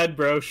 Konami's dead,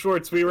 bro.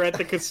 Schwartz, we were at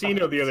the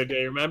casino the other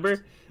day.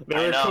 Remember?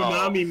 There were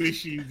Konami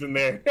machines in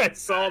there. I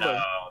saw them.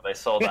 They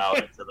sold out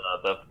into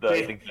the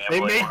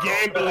they make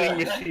gambling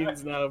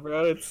machines now,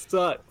 bro. It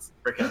sucks.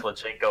 Freaking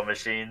pachinko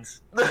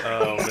machines.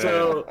 Oh man.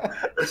 So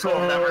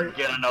we'll never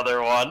get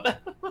another one.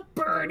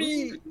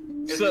 Bernie.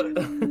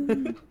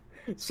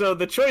 So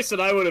the choice that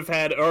I would have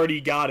had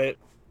already got it,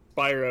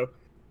 Spyro.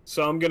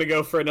 So I'm gonna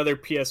go for another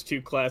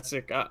PS2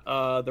 classic,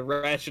 the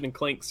Ratchet and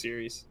Clank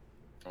series.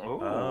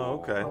 Ooh.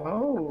 Oh, okay.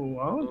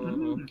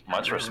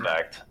 Much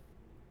respect.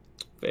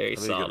 Very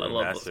solid. I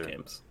love those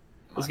games.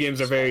 Those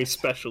games are very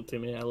special to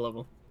me. I love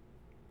them.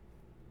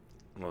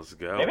 Let's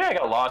go. Maybe I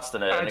got lost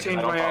in it. I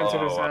changed my answer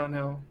to Silent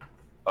Hill.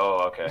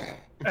 Oh, okay.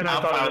 And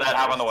I'm fine with that.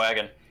 Hop on the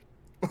wagon.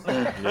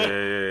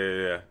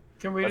 Yeah.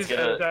 Can we just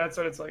edit that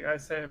so it's like I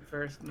say it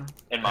first?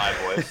 In my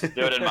voice.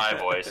 Do it in my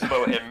voice,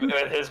 but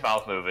with his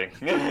mouth moving.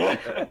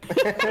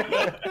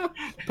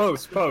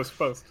 Post. All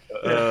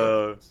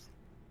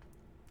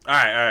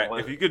right.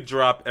 If you could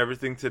drop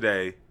everything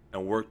today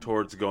and work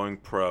towards going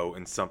pro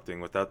in something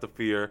without the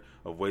fear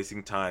of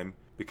wasting time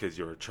because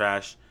you're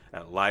trash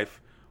at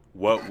life,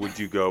 what would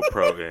you go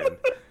pro in?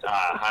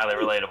 Highly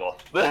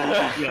relatable.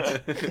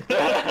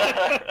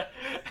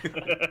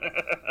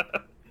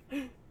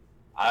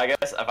 I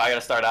guess if I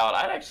gotta start out,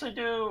 I'd actually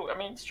do,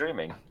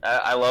 streaming.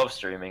 I love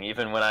streaming,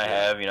 even when I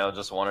have,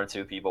 just one or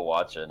two people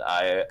watching.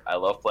 I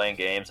love playing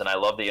games, and I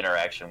love the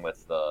interaction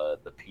with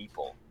the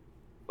people.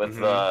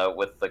 with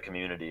with the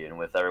community and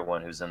with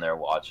everyone who's in there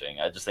watching.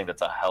 I just think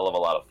that's a hell of a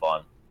lot of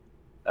fun,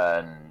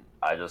 and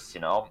I just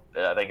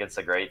I think it's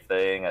a great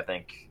thing. I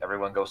think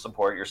everyone go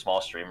support your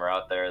small streamer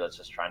out there that's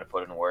just trying to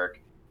put in work.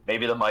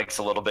 Maybe the mic's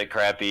a little bit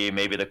crappy,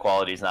 maybe the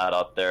quality's not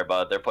up there,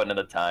 but they're putting in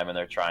the time and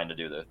they're trying to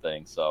do their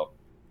thing. So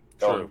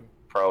go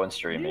pro in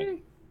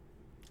streaming.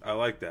 I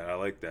like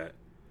that.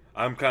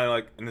 I'm kind of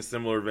like in a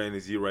similar vein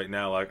as you right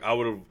now. Like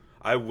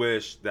I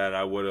wish that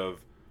I would have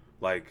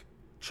like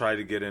tried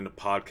to get into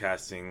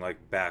podcasting like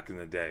back in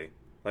the day.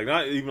 Like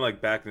not even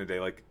like back in the day,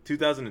 like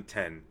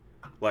 2010.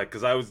 Like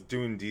cuz I was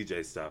doing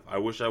DJ stuff. I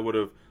wish I would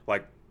have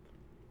like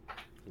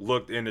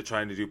looked into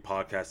trying to do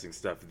podcasting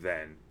stuff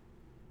then,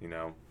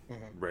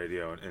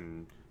 radio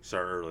and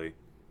start early,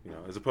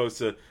 as opposed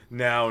to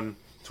now in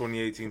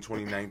 2018,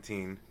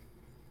 2019.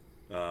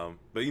 But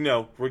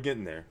we're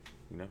getting there.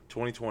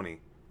 2020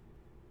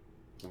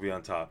 we'll be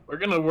on top. We're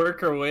gonna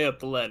work our way up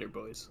the ladder,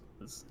 boys.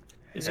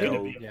 It's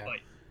gonna be a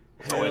fight.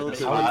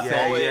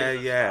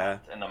 Yeah.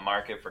 In the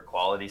market for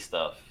quality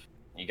stuff.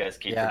 You guys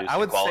keep producing I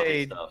would quality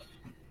say stuff.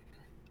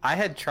 I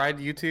had tried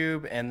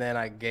YouTube and then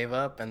I gave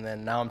up, and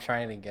then now I'm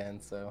trying it again.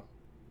 So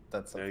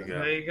that's something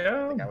There you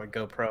go. I think I would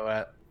go pro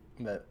at,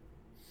 but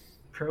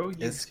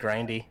it's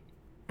grindy.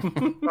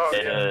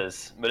 It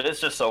is, but it's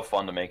just so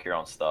fun to make your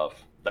own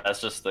stuff.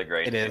 That's just the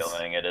great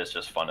feeling. It is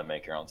just fun to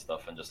make your own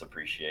stuff and just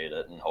appreciate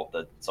it and hope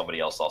that somebody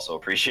else also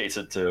appreciates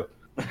it too.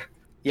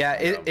 Yeah,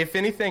 if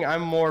anything,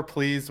 I'm more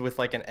pleased with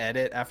like an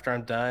edit after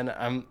I'm done.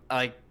 I'm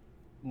like,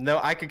 no,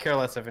 I could care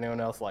less if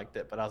anyone else liked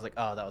it, but I was like,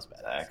 oh, that was bad.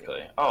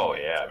 Exactly. Oh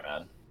yeah,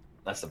 man,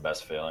 that's the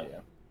best feeling. Yeah.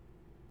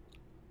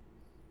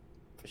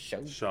 For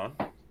sure. Sean,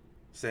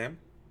 Sam.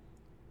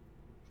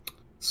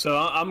 So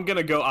I'm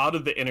gonna go out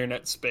of the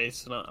internet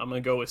space, and I'm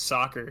gonna go with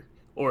soccer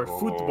or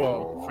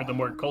football for the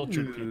more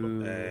cultured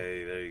people.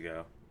 Hey, there you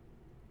go.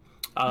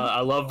 I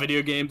love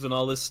video games and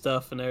all this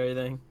stuff and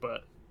everything,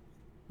 but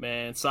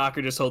man,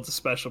 soccer just holds a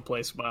special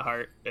place in my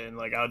heart, and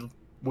like I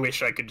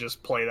wish I could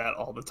just play that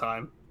all the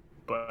time,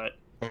 but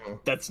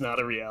that's not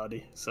a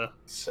reality. So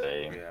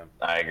same. Yeah.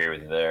 I agree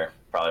with you there.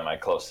 Probably my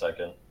close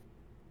second.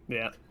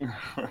 yeah.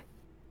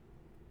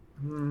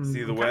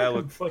 See the way I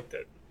look.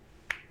 Conflicted.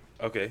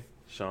 Okay,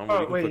 Sean, what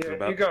are you conflicted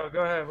about? You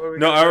go ahead.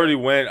 No, I already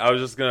went. I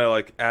was just gonna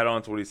like add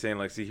on to what he's saying.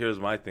 Like, see, here's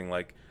my thing.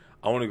 Like,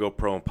 I want to go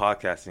pro in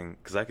podcasting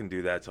because I can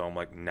do that till I'm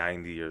like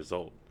 90 years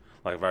old.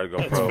 Like, if I were to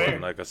go pro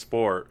in like a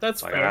sport,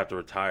 That's like fair. I have to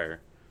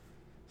retire.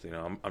 So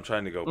I'm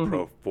trying to go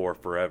pro for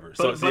forever.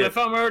 But, So but if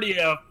I'm already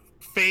a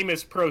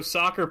famous pro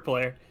soccer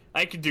player,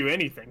 I could do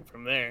anything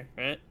from there,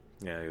 right?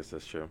 yeah, I guess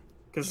that's true.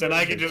 Because then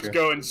I could just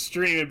go and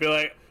stream and be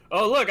like,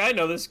 oh, look, I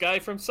know this guy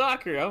from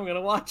soccer. I'm going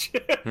to watch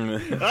it.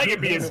 I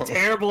can be as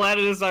terrible at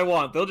it as I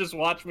want. They'll just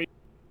watch me.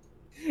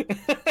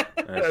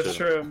 That's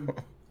true.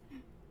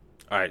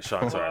 All right,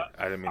 Sean, sorry.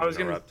 I didn't mean to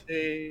interrupt.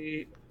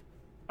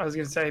 I was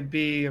gonna say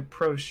be a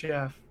pro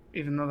chef,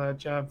 even though that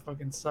job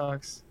fucking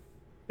sucks.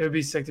 It would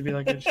be sick to be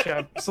like a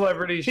chef,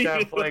 celebrity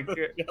chef, like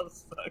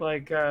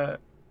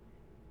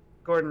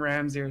Gordon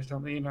Ramsay or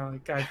something,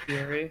 like Guy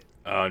Fieri.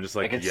 Just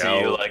like I could see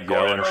you like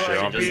going and shit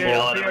around on just people.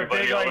 yelling Be at a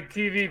everybody big else. like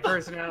TV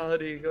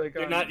personality. Like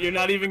You're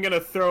not even going to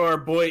throw our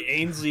boy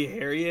Ainsley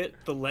Harriott,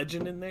 the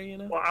legend, in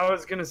there, Well, I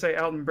was gonna say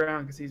Elton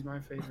Brown because he's my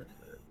favorite.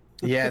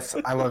 Yes,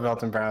 I love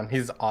Elton Brown.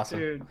 He's awesome.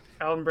 Dude,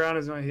 Elton Brown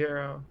is my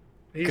hero.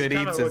 He's Good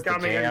kinda Eats what is got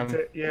the me jam.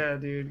 yeah,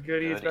 dude.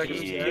 Good Eats back in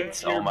the day.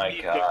 Eats. Oh my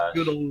god.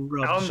 Good old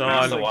Rob. Elton Sean,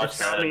 Brown, to like, watch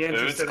just got that me in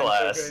foods interested in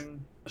class.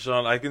 cooking.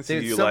 Sean, I can see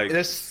Dude, you so, like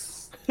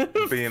there's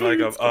being like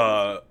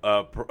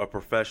a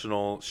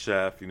professional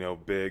chef,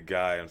 big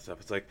guy and stuff.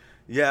 It's like,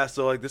 yeah,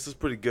 so like this is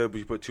pretty good, but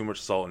you put too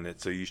much salt in it,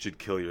 so you should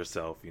kill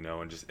yourself,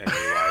 and just end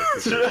your life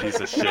because you're a piece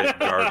of shit,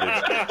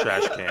 garbage,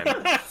 trash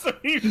can. So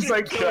you Just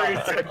like kill killing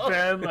yourself. sick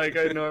fan like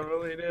I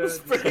normally do. It's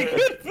pretty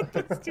good, but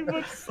that's too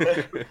much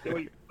salt.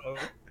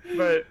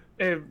 But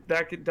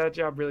that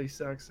job really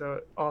sucks.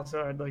 So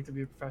also, I'd like to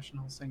be a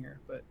professional singer,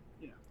 but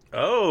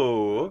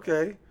Oh,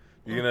 okay.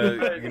 You're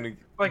gonna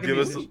like a give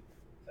us musician.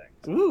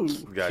 Ooh.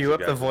 cue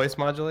up the voice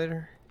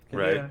modulator.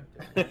 right.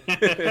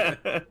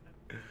 Yeah.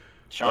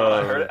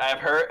 Sean,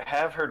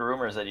 have heard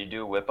rumors that you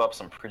do whip up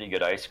some pretty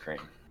good ice cream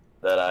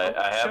that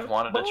I have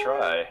wanted to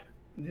try.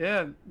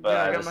 Yeah, But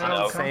I I got just my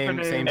know- own Same-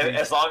 company. same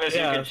As long as you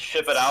Yeah. can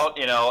ship it out,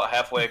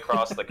 halfway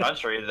across the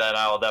country, then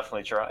I will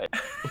definitely try it.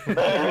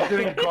 It's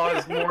gonna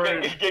cost more,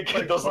 Get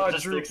like, those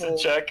logistics in quadruple.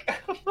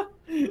 check.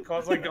 It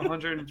costs like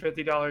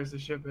 $150 to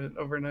ship it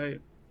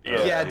overnight.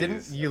 Yeah, Jeez.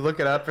 didn't you look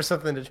it up or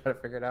something to try to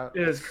figure it out?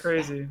 It is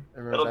crazy. I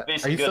remember It'll that. be Are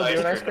some you good still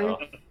doing ice ice cream.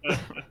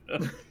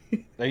 cream?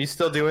 Are you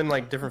still doing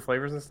like different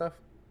flavors and stuff?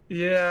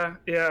 Yeah.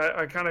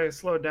 I kind of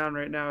slowed down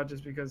right now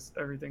just because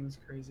everything's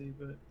crazy,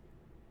 but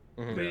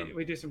Mhm.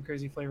 we do some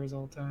crazy flavors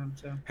all the time.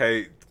 So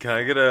Hey, can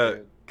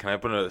I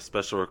put a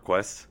special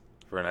request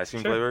for an ice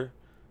cream Sure. flavor?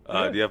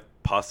 Yeah. Do you have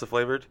pasta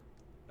flavored?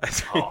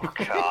 Oh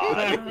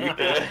god.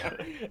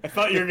 I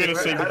thought you were gonna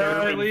say How do I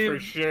bourbon leave? for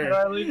sure.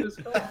 How do I leave this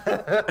call?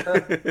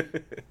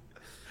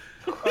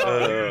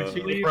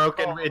 She's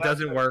broken. It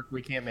doesn't work.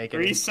 We can't make it.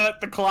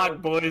 Reset the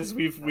clock, boys.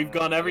 We've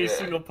gone every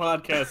single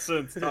podcast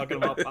since talking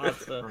about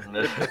pasta.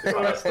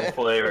 Pasta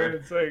flavored.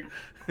 It's like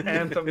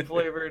Anthem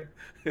flavored.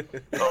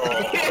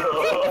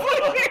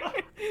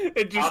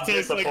 It just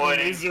tastes like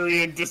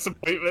misery and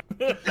disappointment.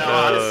 No,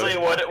 honestly,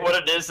 what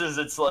it is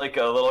it's like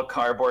a little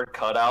cardboard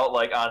cutout,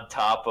 like on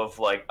top of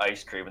like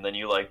ice cream, and then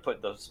you like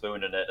put the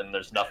spoon in it, and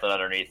there's nothing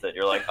underneath it.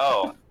 You're like,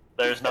 oh,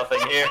 there's nothing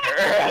here.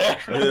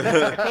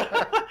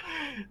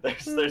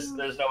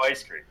 there's no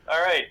ice cream.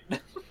 All right.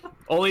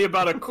 Only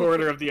about a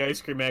quarter of the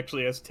ice cream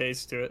actually has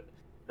taste to it.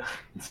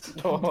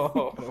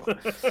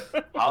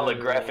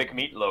 Holographic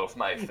meatloaf,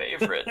 my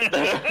favorite.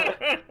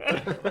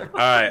 All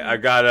right,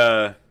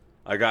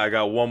 I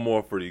got one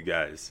more for you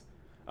guys.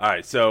 All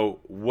right, so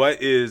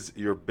what is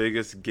your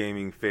biggest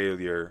gaming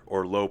failure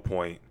or low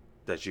point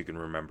that you can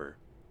remember?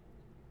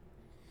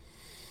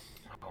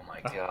 Oh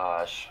my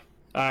gosh.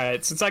 All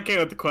right, since I came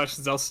with the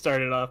questions, I'll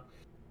start it off.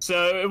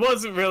 So it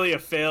wasn't really a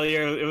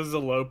failure; it was a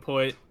low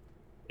point.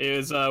 It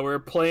was we were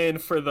playing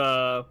for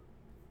the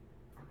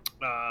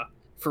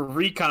for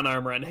Recon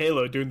Armor on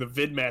Halo, doing the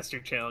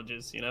VidMaster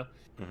challenges, you know,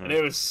 and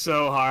it was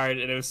so hard,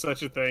 and it was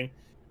such a thing.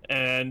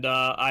 And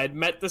I had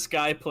met this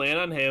guy playing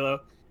on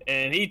Halo,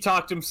 and he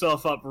talked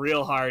himself up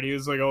real hard. He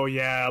was like, "Oh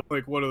yeah, I'm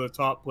like one of the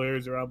top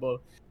players around."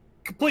 But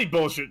complete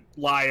bullshit,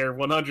 liar,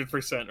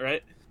 100%,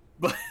 right?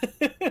 But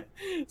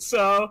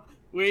so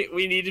we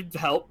needed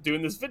help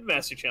doing this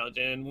VidMaster challenge,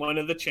 and one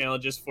of the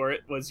challenges for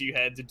it was you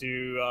had to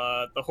do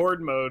the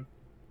Horde mode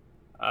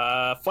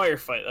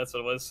firefight. That's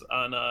what it was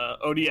on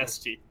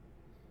ODST,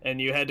 and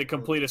you had to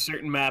complete a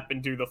certain map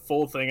and do the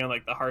full thing on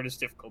like the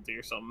hardest difficulty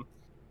or something.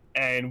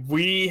 And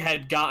we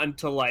had gotten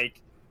to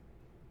like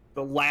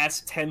the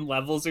last 10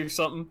 levels or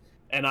something,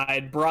 and I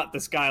had brought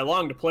this guy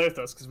along to play with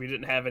us because we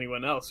didn't have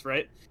anyone else,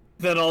 right?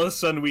 Then all of a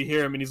sudden we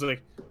hear him, and he's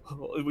like,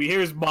 we hear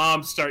his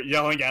mom start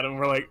yelling at him.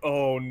 We're like,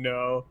 oh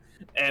no.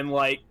 And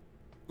like,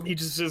 he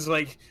just is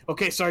like,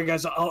 okay, sorry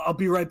guys, I'll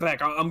be right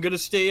back. I'm gonna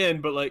stay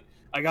in, but like,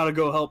 I gotta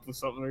go help with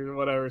something or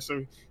whatever.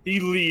 So he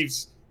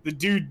leaves. The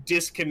dude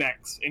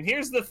disconnects. And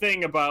here's the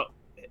thing about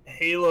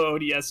Halo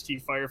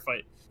ODST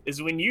Firefight,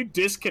 is when you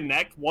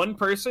disconnect one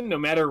person, no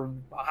matter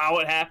how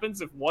it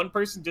happens, if one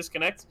person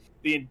disconnects,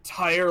 the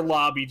entire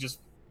lobby just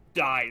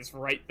dies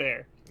right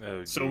there.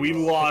 Oh, so we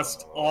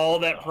lost all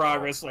that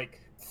progress, like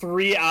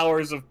 3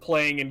 hours of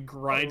playing and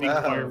grinding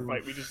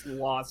Firefight. We just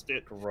lost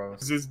it.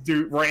 Gross. This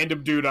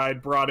random dude I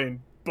had brought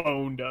in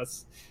boned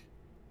us.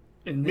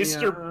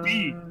 Mr.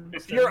 B,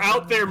 if you're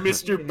out there,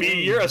 Mr.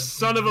 B, you're a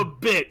son of a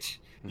bitch.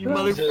 You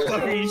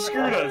motherfucker, you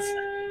screwed us.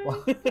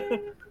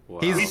 Wow.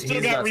 We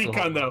still got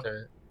Recon though.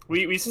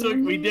 We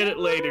did it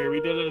later.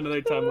 We did it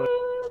another time.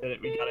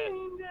 We got it.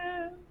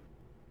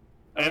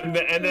 And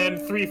then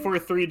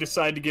 343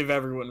 decided to give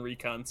everyone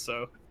Recon.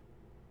 So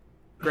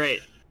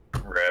great.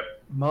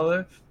 Rip.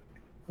 Mother.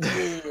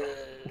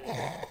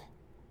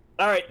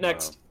 All right,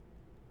 next.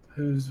 Wow.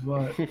 Who's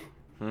what?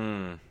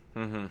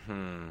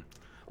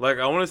 Like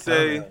I want to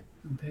say,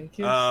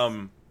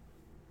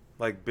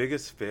 like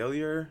biggest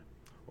failure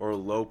or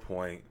low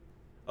point.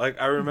 Like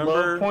I remember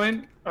low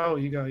point. Oh,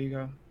 you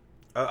go.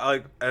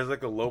 Like as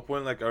like a low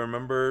point. Like I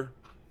remember,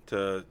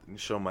 to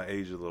show my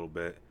age a little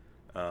bit.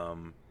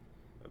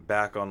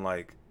 Back on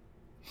like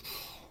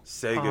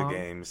Sega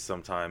games,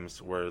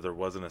 sometimes where there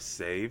wasn't a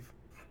save,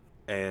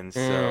 and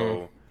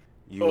so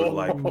you would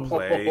like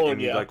play and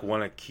you like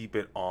want to keep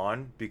it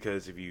on,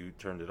 because if you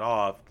turned it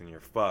off, then you're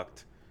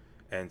fucked.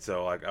 And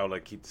so like I would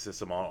like keep the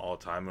system on all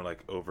the time and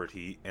like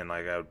overheat, and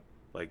like I would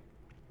like,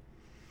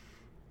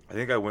 I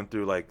think I went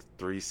through like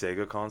 3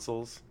 Sega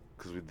consoles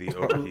because the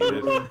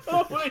overheated.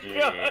 Oh my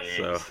god!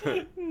 So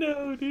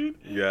no, dude.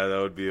 Yeah, that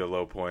would be a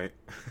low point.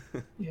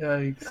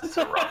 Yikes! That's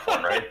a rough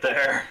one right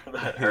there.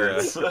 That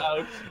hurts.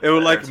 Yeah. It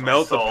would like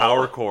melt the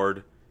power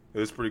cord. It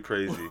was pretty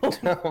crazy.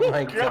 Oh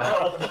my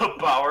god! The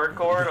power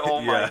cord.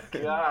 Oh my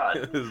god!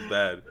 It was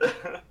bad.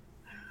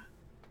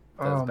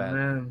 Oh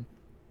man.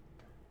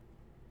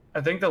 I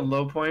think the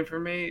low point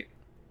for me,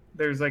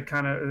 there's like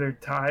they're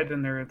tied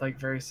and they're like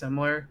very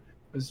similar,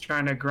 was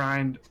trying to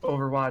grind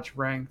Overwatch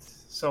ranked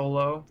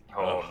solo.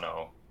 Oh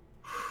no.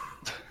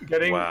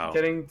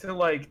 Getting to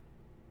like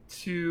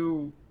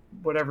 2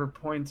 whatever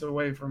points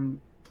away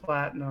from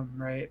platinum,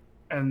 right?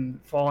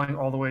 And falling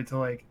all the way to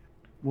like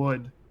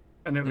wood.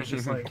 And it was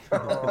just like,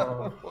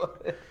 oh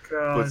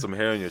god. Put some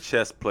hair on your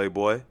chest,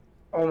 playboy.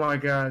 Oh my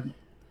god.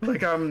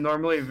 Like, I'm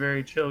normally a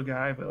very chill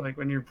guy, but like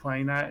when you're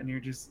playing that and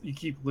you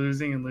keep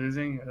losing and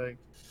losing, like.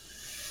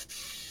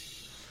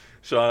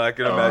 Sean, I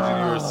can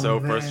imagine you were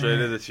so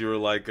frustrated that you were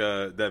like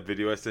that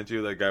video I sent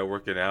you, that guy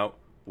working out,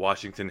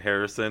 Washington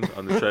Harrison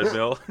on the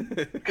treadmill.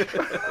 That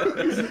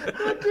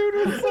dude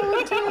was so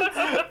intense.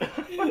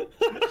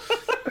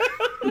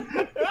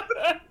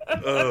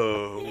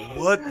 Oh,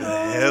 what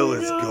the hell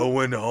is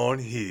going on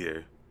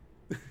here?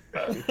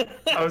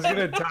 I was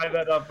gonna tie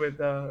that up with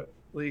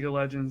League of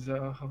Legends.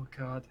 Oh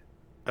god.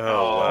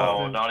 Oh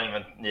wow! Not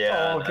even.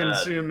 Yeah. All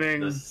consuming.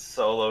 The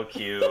solo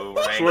queue.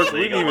 Ranked Schwartz,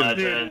 League of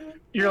Legends.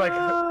 You're like,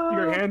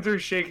 your hands are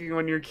shaking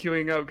when you're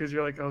queuing up because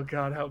you're like, oh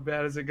god, how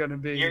bad is it gonna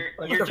be?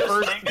 You're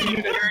just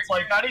thinking,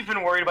 you're not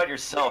even worried about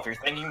yourself. You're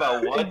thinking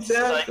about what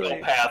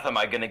psychopath am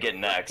I gonna get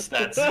next?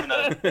 That's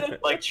gonna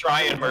like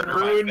try and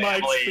murder my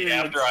family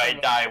after I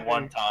die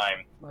one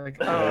time. Like,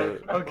 oh,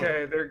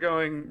 okay, they're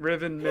going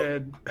Riven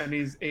mid, and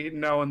he's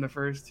 8-0 in the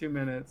first 2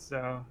 minutes,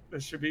 so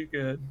this should be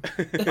good.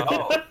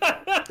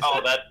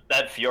 Oh,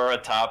 that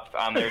Fiora top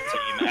on their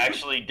team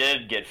actually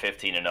did get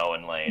 15-0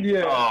 in lane.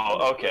 Yeah.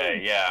 Oh, okay,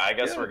 yeah. I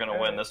guess we're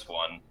gonna win this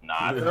one.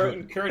 Not.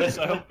 Curtis,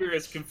 I hope you're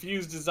as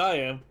confused as I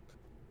am.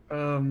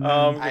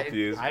 I'm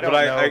confused. I don't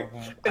know.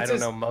 I don't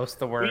know most of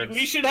the words.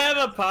 We should have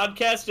a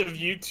podcast of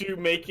you two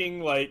making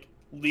like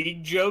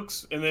league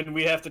jokes, and then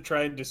we have to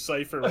try and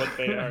decipher what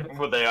they are.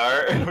 What they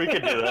are? We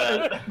could do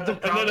that.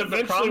 And then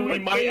eventually we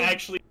might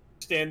actually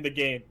understand the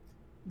game.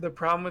 The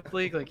problem with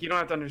League, like, you don't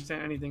have to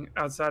understand anything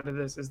outside of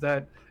this, is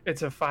that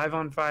it's a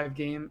 5-on-5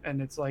 game,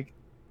 and it's like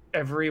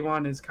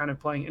everyone is kind of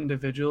playing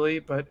individually,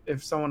 but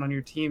if someone on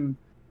your team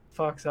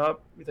fucks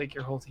up, like,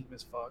 your whole team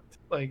is fucked.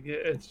 Like,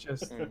 it's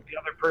just the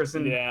other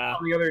person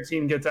on the other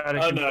team gets out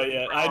of control. Oh, no,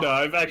 yeah. I know.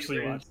 I've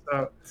actually watched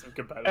some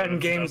competitive and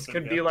games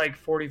could be like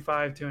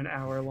 45 to an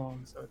hour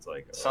long, so it's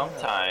like...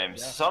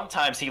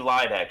 Sometimes he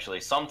lied, actually.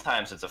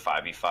 Sometimes it's a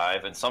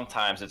 5v5, and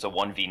sometimes it's a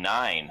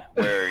 1v9,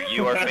 where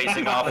you are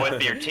facing off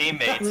with your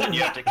teammates, and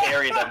you have to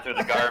carry them through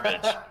the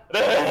garbage.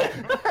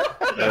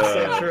 That's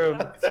so true.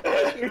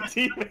 Your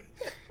teammates.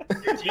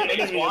 Your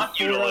teammates want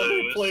you to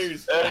lose.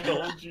 Players trying to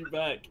hold you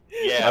back.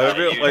 Yeah,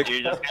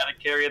 you just gotta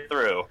carry it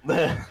through.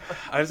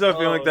 I just have a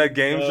feeling like that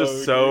game's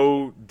just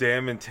so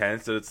damn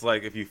intense that it's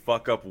like if you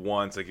fuck up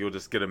once, like you'll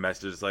just get a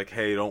message. It's like,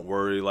 hey, don't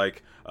worry.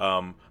 Like,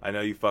 I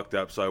know you fucked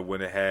up, so I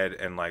went ahead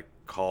and like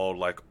called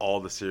like all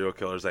the serial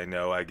killers I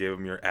know. I gave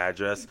them your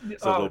address,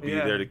 so they'll be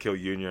there to kill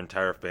you and your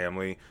entire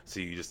family.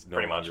 So you just no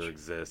longer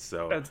exist.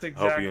 So exactly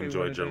hope you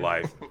enjoyed your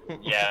life.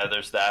 Yeah,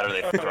 there's that, or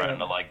they threaten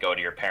to like go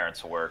to your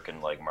parents' work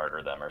and like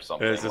murder them or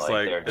something. It's just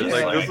like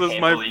this was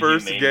my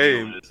first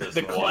game.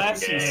 The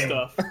classy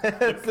stuff.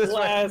 The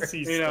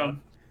classy stuff.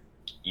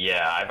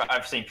 Yeah,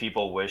 I've seen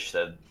people wish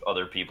that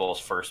other people's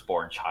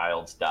firstborn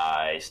childs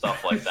die,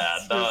 stuff like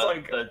that.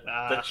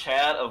 The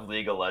chat of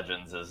League of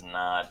Legends is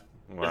not.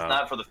 Wow. It's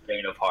not for the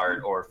faint of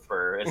heart, or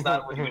for it's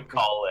not what you would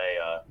call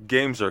a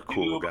games are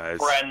cool, guys.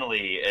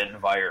 Friendly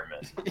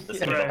environment, to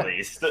say the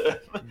least.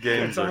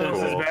 Games are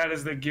cool. It's as bad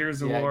as the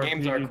Gears of War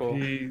games PvP are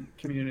cool.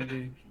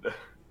 community.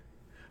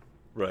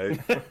 Right.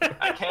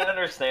 I can't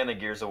understand the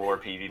Gears of War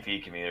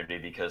PvP community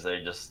because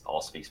they just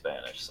all speak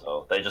Spanish,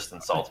 so they just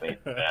insult me in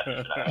Spanish,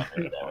 and I don't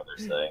understand what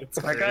they're saying.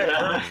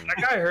 That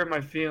guy hurt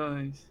my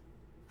feelings.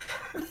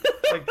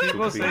 Like,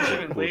 people say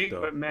shit in League,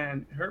 but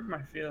man, it hurt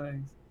my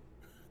feelings.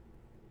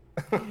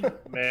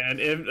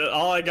 Man,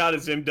 all I got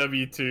is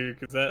MW2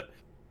 because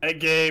that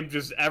game,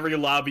 just every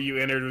lobby you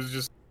entered was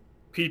just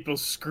people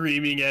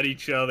screaming at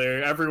each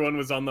other. Everyone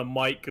was on the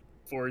mic because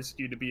it forced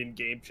you to be in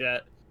game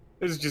chat.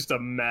 It was just a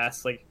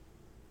mess. Like,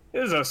 it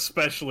was a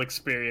special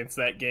experience,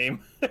 that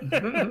game.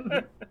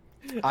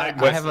 I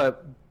have a...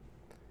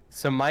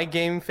 So my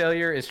game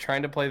failure is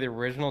trying to play the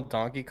original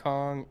Donkey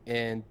Kong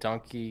in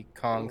Donkey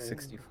Kong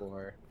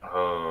 64.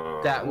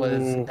 That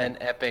was an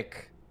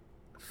epic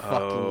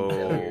fucking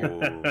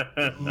failure.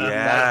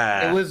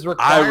 Yeah. It was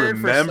required I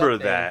remember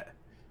for that.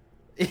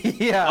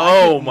 Yeah.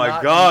 Oh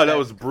my god, that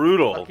was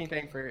brutal. Fucking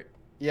thing for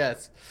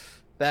yes.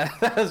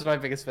 That was my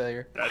biggest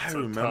failure. That's I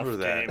remember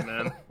that. Game,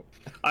 man.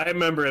 I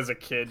remember as a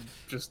kid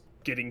just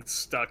getting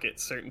stuck at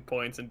certain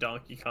points in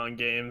Donkey Kong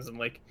games, and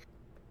like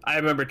I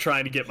remember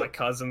trying to get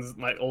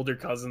my older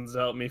cousins to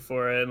help me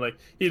for it, and like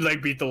he'd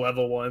like beat the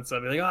level once,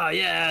 I'd be like, oh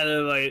yeah,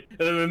 and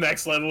then the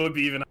next level would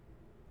be even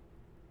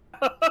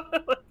so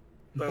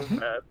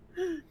bad.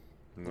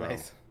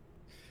 Nice.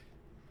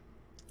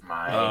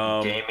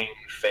 My gaming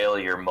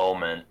failure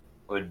moment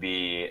would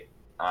be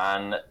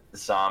on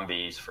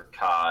Zombies for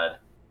COD.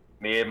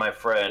 Me and my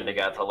friend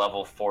got to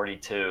level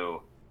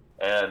 42,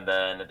 and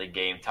then the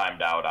game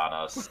timed out on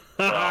us.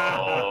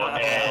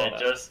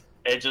 So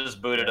it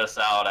just booted us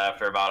out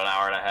after about an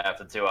hour and a half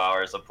to 2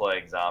 hours of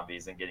playing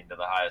Zombies and getting to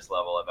the highest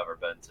level I've ever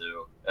been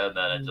to. And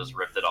then it just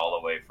ripped it all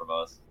away from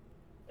us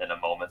in a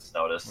moment's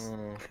notice.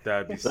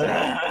 That'd be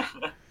sad.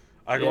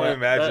 I can only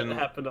imagine that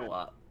happened a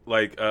lot.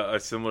 Like a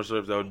similar sort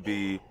of that would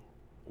be,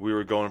 we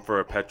were going for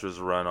a Petra's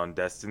run on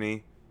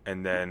Destiny,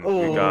 and then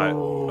we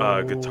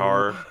got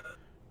guitar.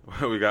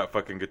 We got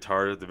fucking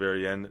guitar at the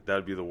very end. That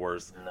would be the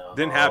worst. No.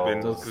 Didn't happen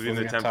because we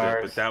didn't attempt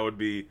it, but that would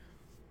be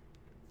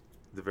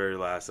the very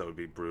last. That would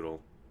be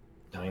brutal.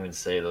 Don't even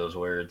say those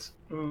words.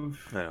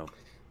 Oof. I know.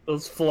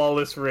 Those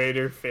flawless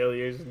Raider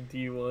failures in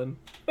D1.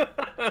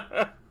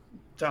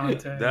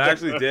 Dante. That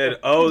actually did.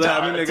 Oh,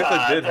 I guess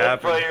that did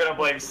happen. Bro, you're gonna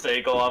blame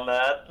Stakel on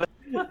that?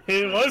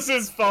 It was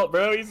his fault,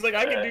 bro. He's like,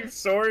 I can do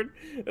sword,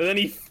 and then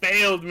he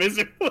failed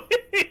miserably.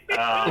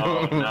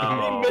 Oh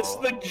no! He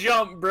missed the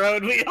jump, bro,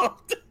 and we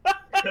all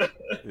died.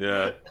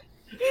 Yeah.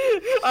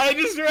 I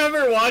just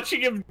remember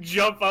watching him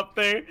jump up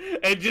there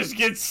and just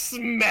get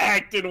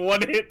smacked in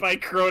one hit by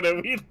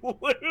Crota. We'd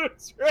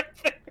lose right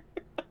there.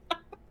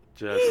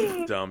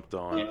 Just dumped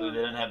on. He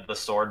didn't have the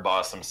sword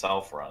boss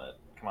himself run it.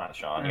 Come on,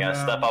 Sean. You gotta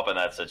step up in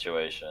that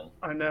situation.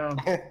 I know.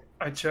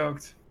 I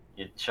choked.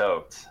 You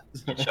choked.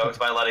 You choked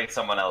by letting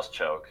someone else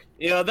choke.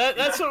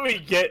 That's what we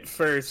get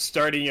for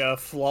starting a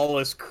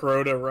flawless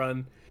Crota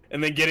run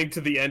and then getting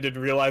to the end and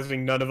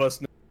realizing none of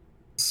us know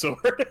the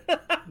sword.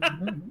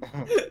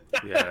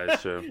 Yeah,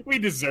 that's true. We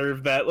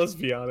deserve that, let's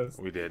be honest.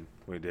 We did.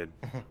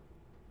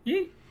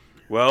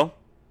 Well,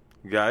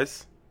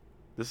 guys,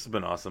 this has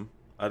been awesome.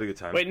 I had a good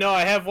time. Wait, no,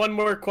 I have one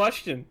more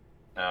question.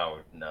 Oh,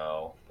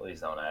 no.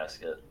 Please don't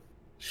ask it.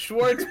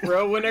 Schwartz,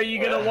 bro, when are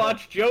you gonna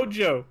watch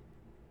JoJo?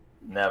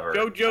 Never.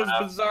 JoJo's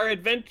Bizarre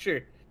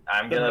Adventure.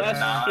 I'm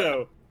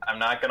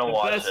not gonna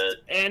watch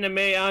it.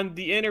 Anime on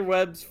the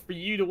interwebs for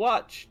you to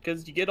watch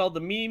because you get all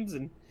the memes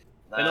and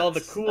all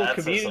the cool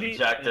community.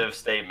 That's a subjective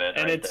statement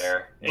right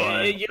there.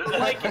 And you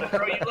like it,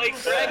 bro. You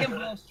like Dragon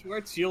Ball,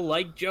 Schwartz. You'll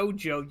like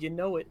JoJo. You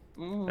know it.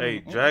 Hey,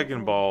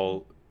 Dragon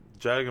Ball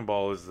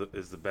is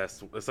the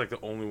best. It's like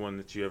the only one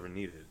that you ever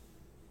needed.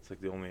 It's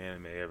like the only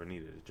anime I ever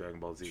needed.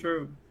 Dragon Ball Z.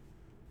 True.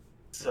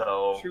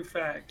 So true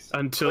facts.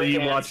 Until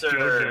you watch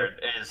JoJo.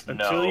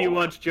 Until you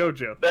watch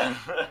JoJo,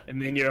 and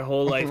then your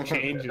whole life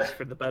changes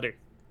for the better.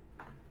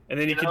 And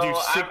then you can do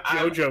sick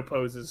JoJo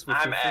poses with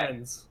your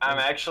friends. I'm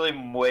actually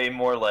way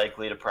more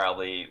likely to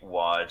probably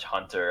watch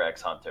Hunter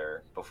x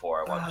Hunter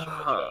before I watch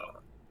JoJo.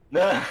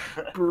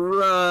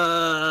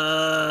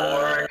 Bruh.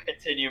 Or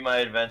continue my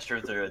adventure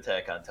through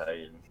Attack on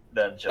Titan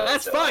than JoJo.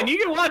 That's fine. You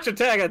can watch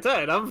Attack on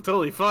Titan. I'm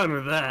totally fine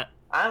with that.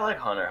 I like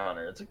Hunter x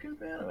Hunter. It's a good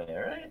anime,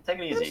 alright? Take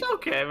it easy. It's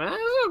okay, man.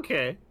 It's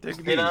okay.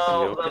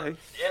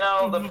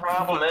 The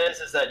problem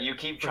is that you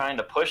keep trying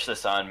to push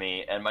this on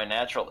me, and my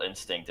natural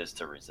instinct is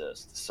to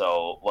resist.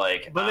 So,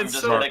 I'm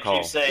just gonna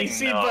keep saying no. You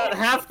see, but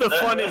half the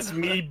fun is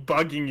me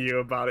bugging you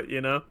about it,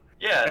 you know?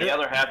 Yeah, the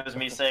other half is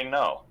me saying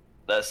no.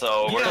 We're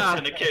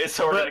gonna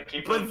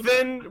keep. But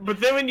then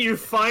when you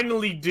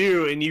finally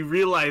do, and you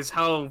realize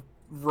how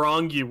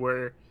wrong you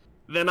were,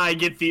 then I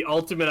get the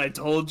ultimate "I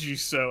told you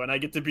so," and I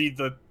get to be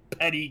the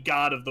petty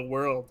god of the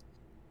world.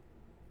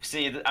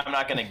 See, I'm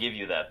not going to give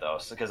you that, though,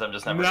 because I'm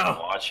just never going to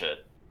watch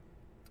it.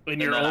 And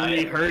you're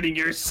only hurting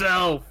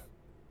yourself.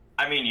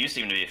 I mean, you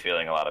seem to be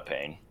feeling a lot of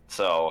pain,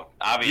 so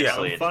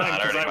obviously it's not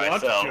hurting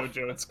myself. I watch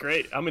JoJo. It's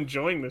great. I'm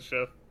enjoying the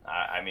show.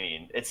 I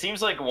mean, it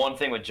seems like one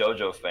thing with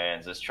JoJo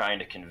fans is trying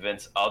to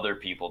convince other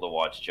people to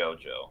watch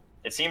JoJo.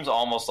 It seems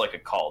almost like a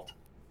cult,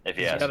 if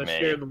you ask me. You gotta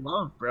share the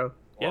love, bro.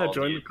 Yeah,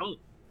 join the cult.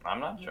 I'm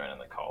not joining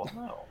the cult,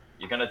 no.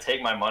 You're going to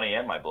take my money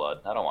and my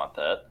blood. I don't want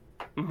that.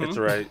 Mm-hmm. It's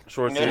alright,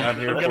 Schwartzy. I'm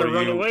here for you.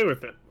 Run away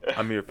with it.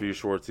 I'm here for you,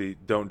 Schwartzy.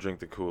 Don't drink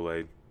the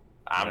Kool-Aid.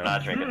 I'm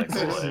not drinking the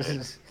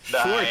Kool-Aid.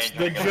 Schwartz,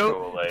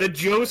 the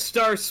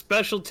Joestar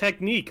special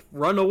technique.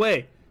 Run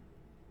away.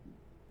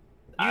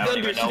 You'd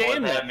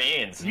understand that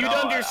means. You'd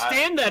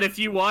understand that if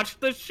you watched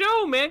the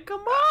show, man.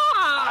 Come on.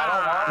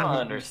 I don't want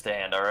to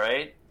understand. All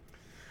right.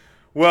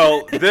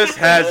 Well, this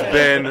has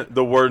been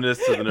the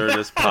Wordness to the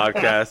Nerdist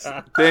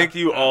podcast. Thank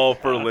you all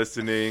for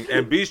listening,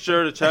 and be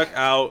sure to check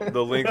out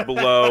the link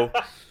below.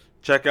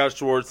 Check out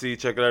Schwartzy.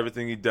 Check out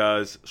everything he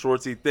does.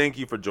 Schwartzy, thank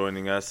you for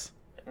joining us.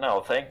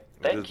 No, thank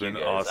you,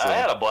 guys. Awesome. I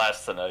had a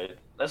blast tonight.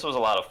 This was a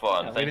lot of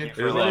fun. Thank you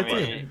for letting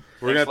me.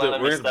 We're gonna have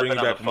to bring you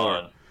back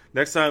more.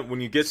 Next time, when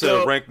you get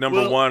to rank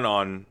number 1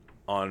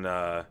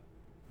 on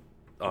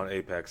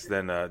Apex,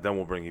 then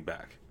we'll bring you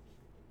back.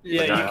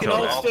 Yeah, you can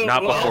also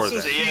not before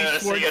that.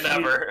 See you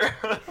never.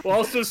 We'll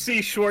also see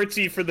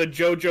Schwartzy for the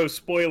JoJo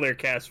spoiler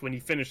cast when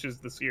he finishes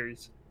the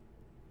series.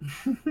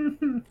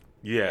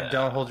 Yeah.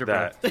 Don't hold your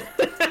breath.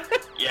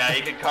 Yeah,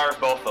 you can carve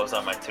both those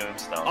on my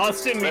tombstone.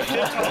 Austin, we should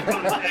talk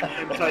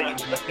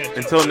about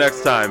Until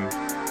next time,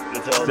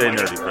 stay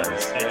nerdy,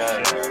 friends.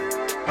 Yeah.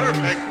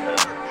 Perfect.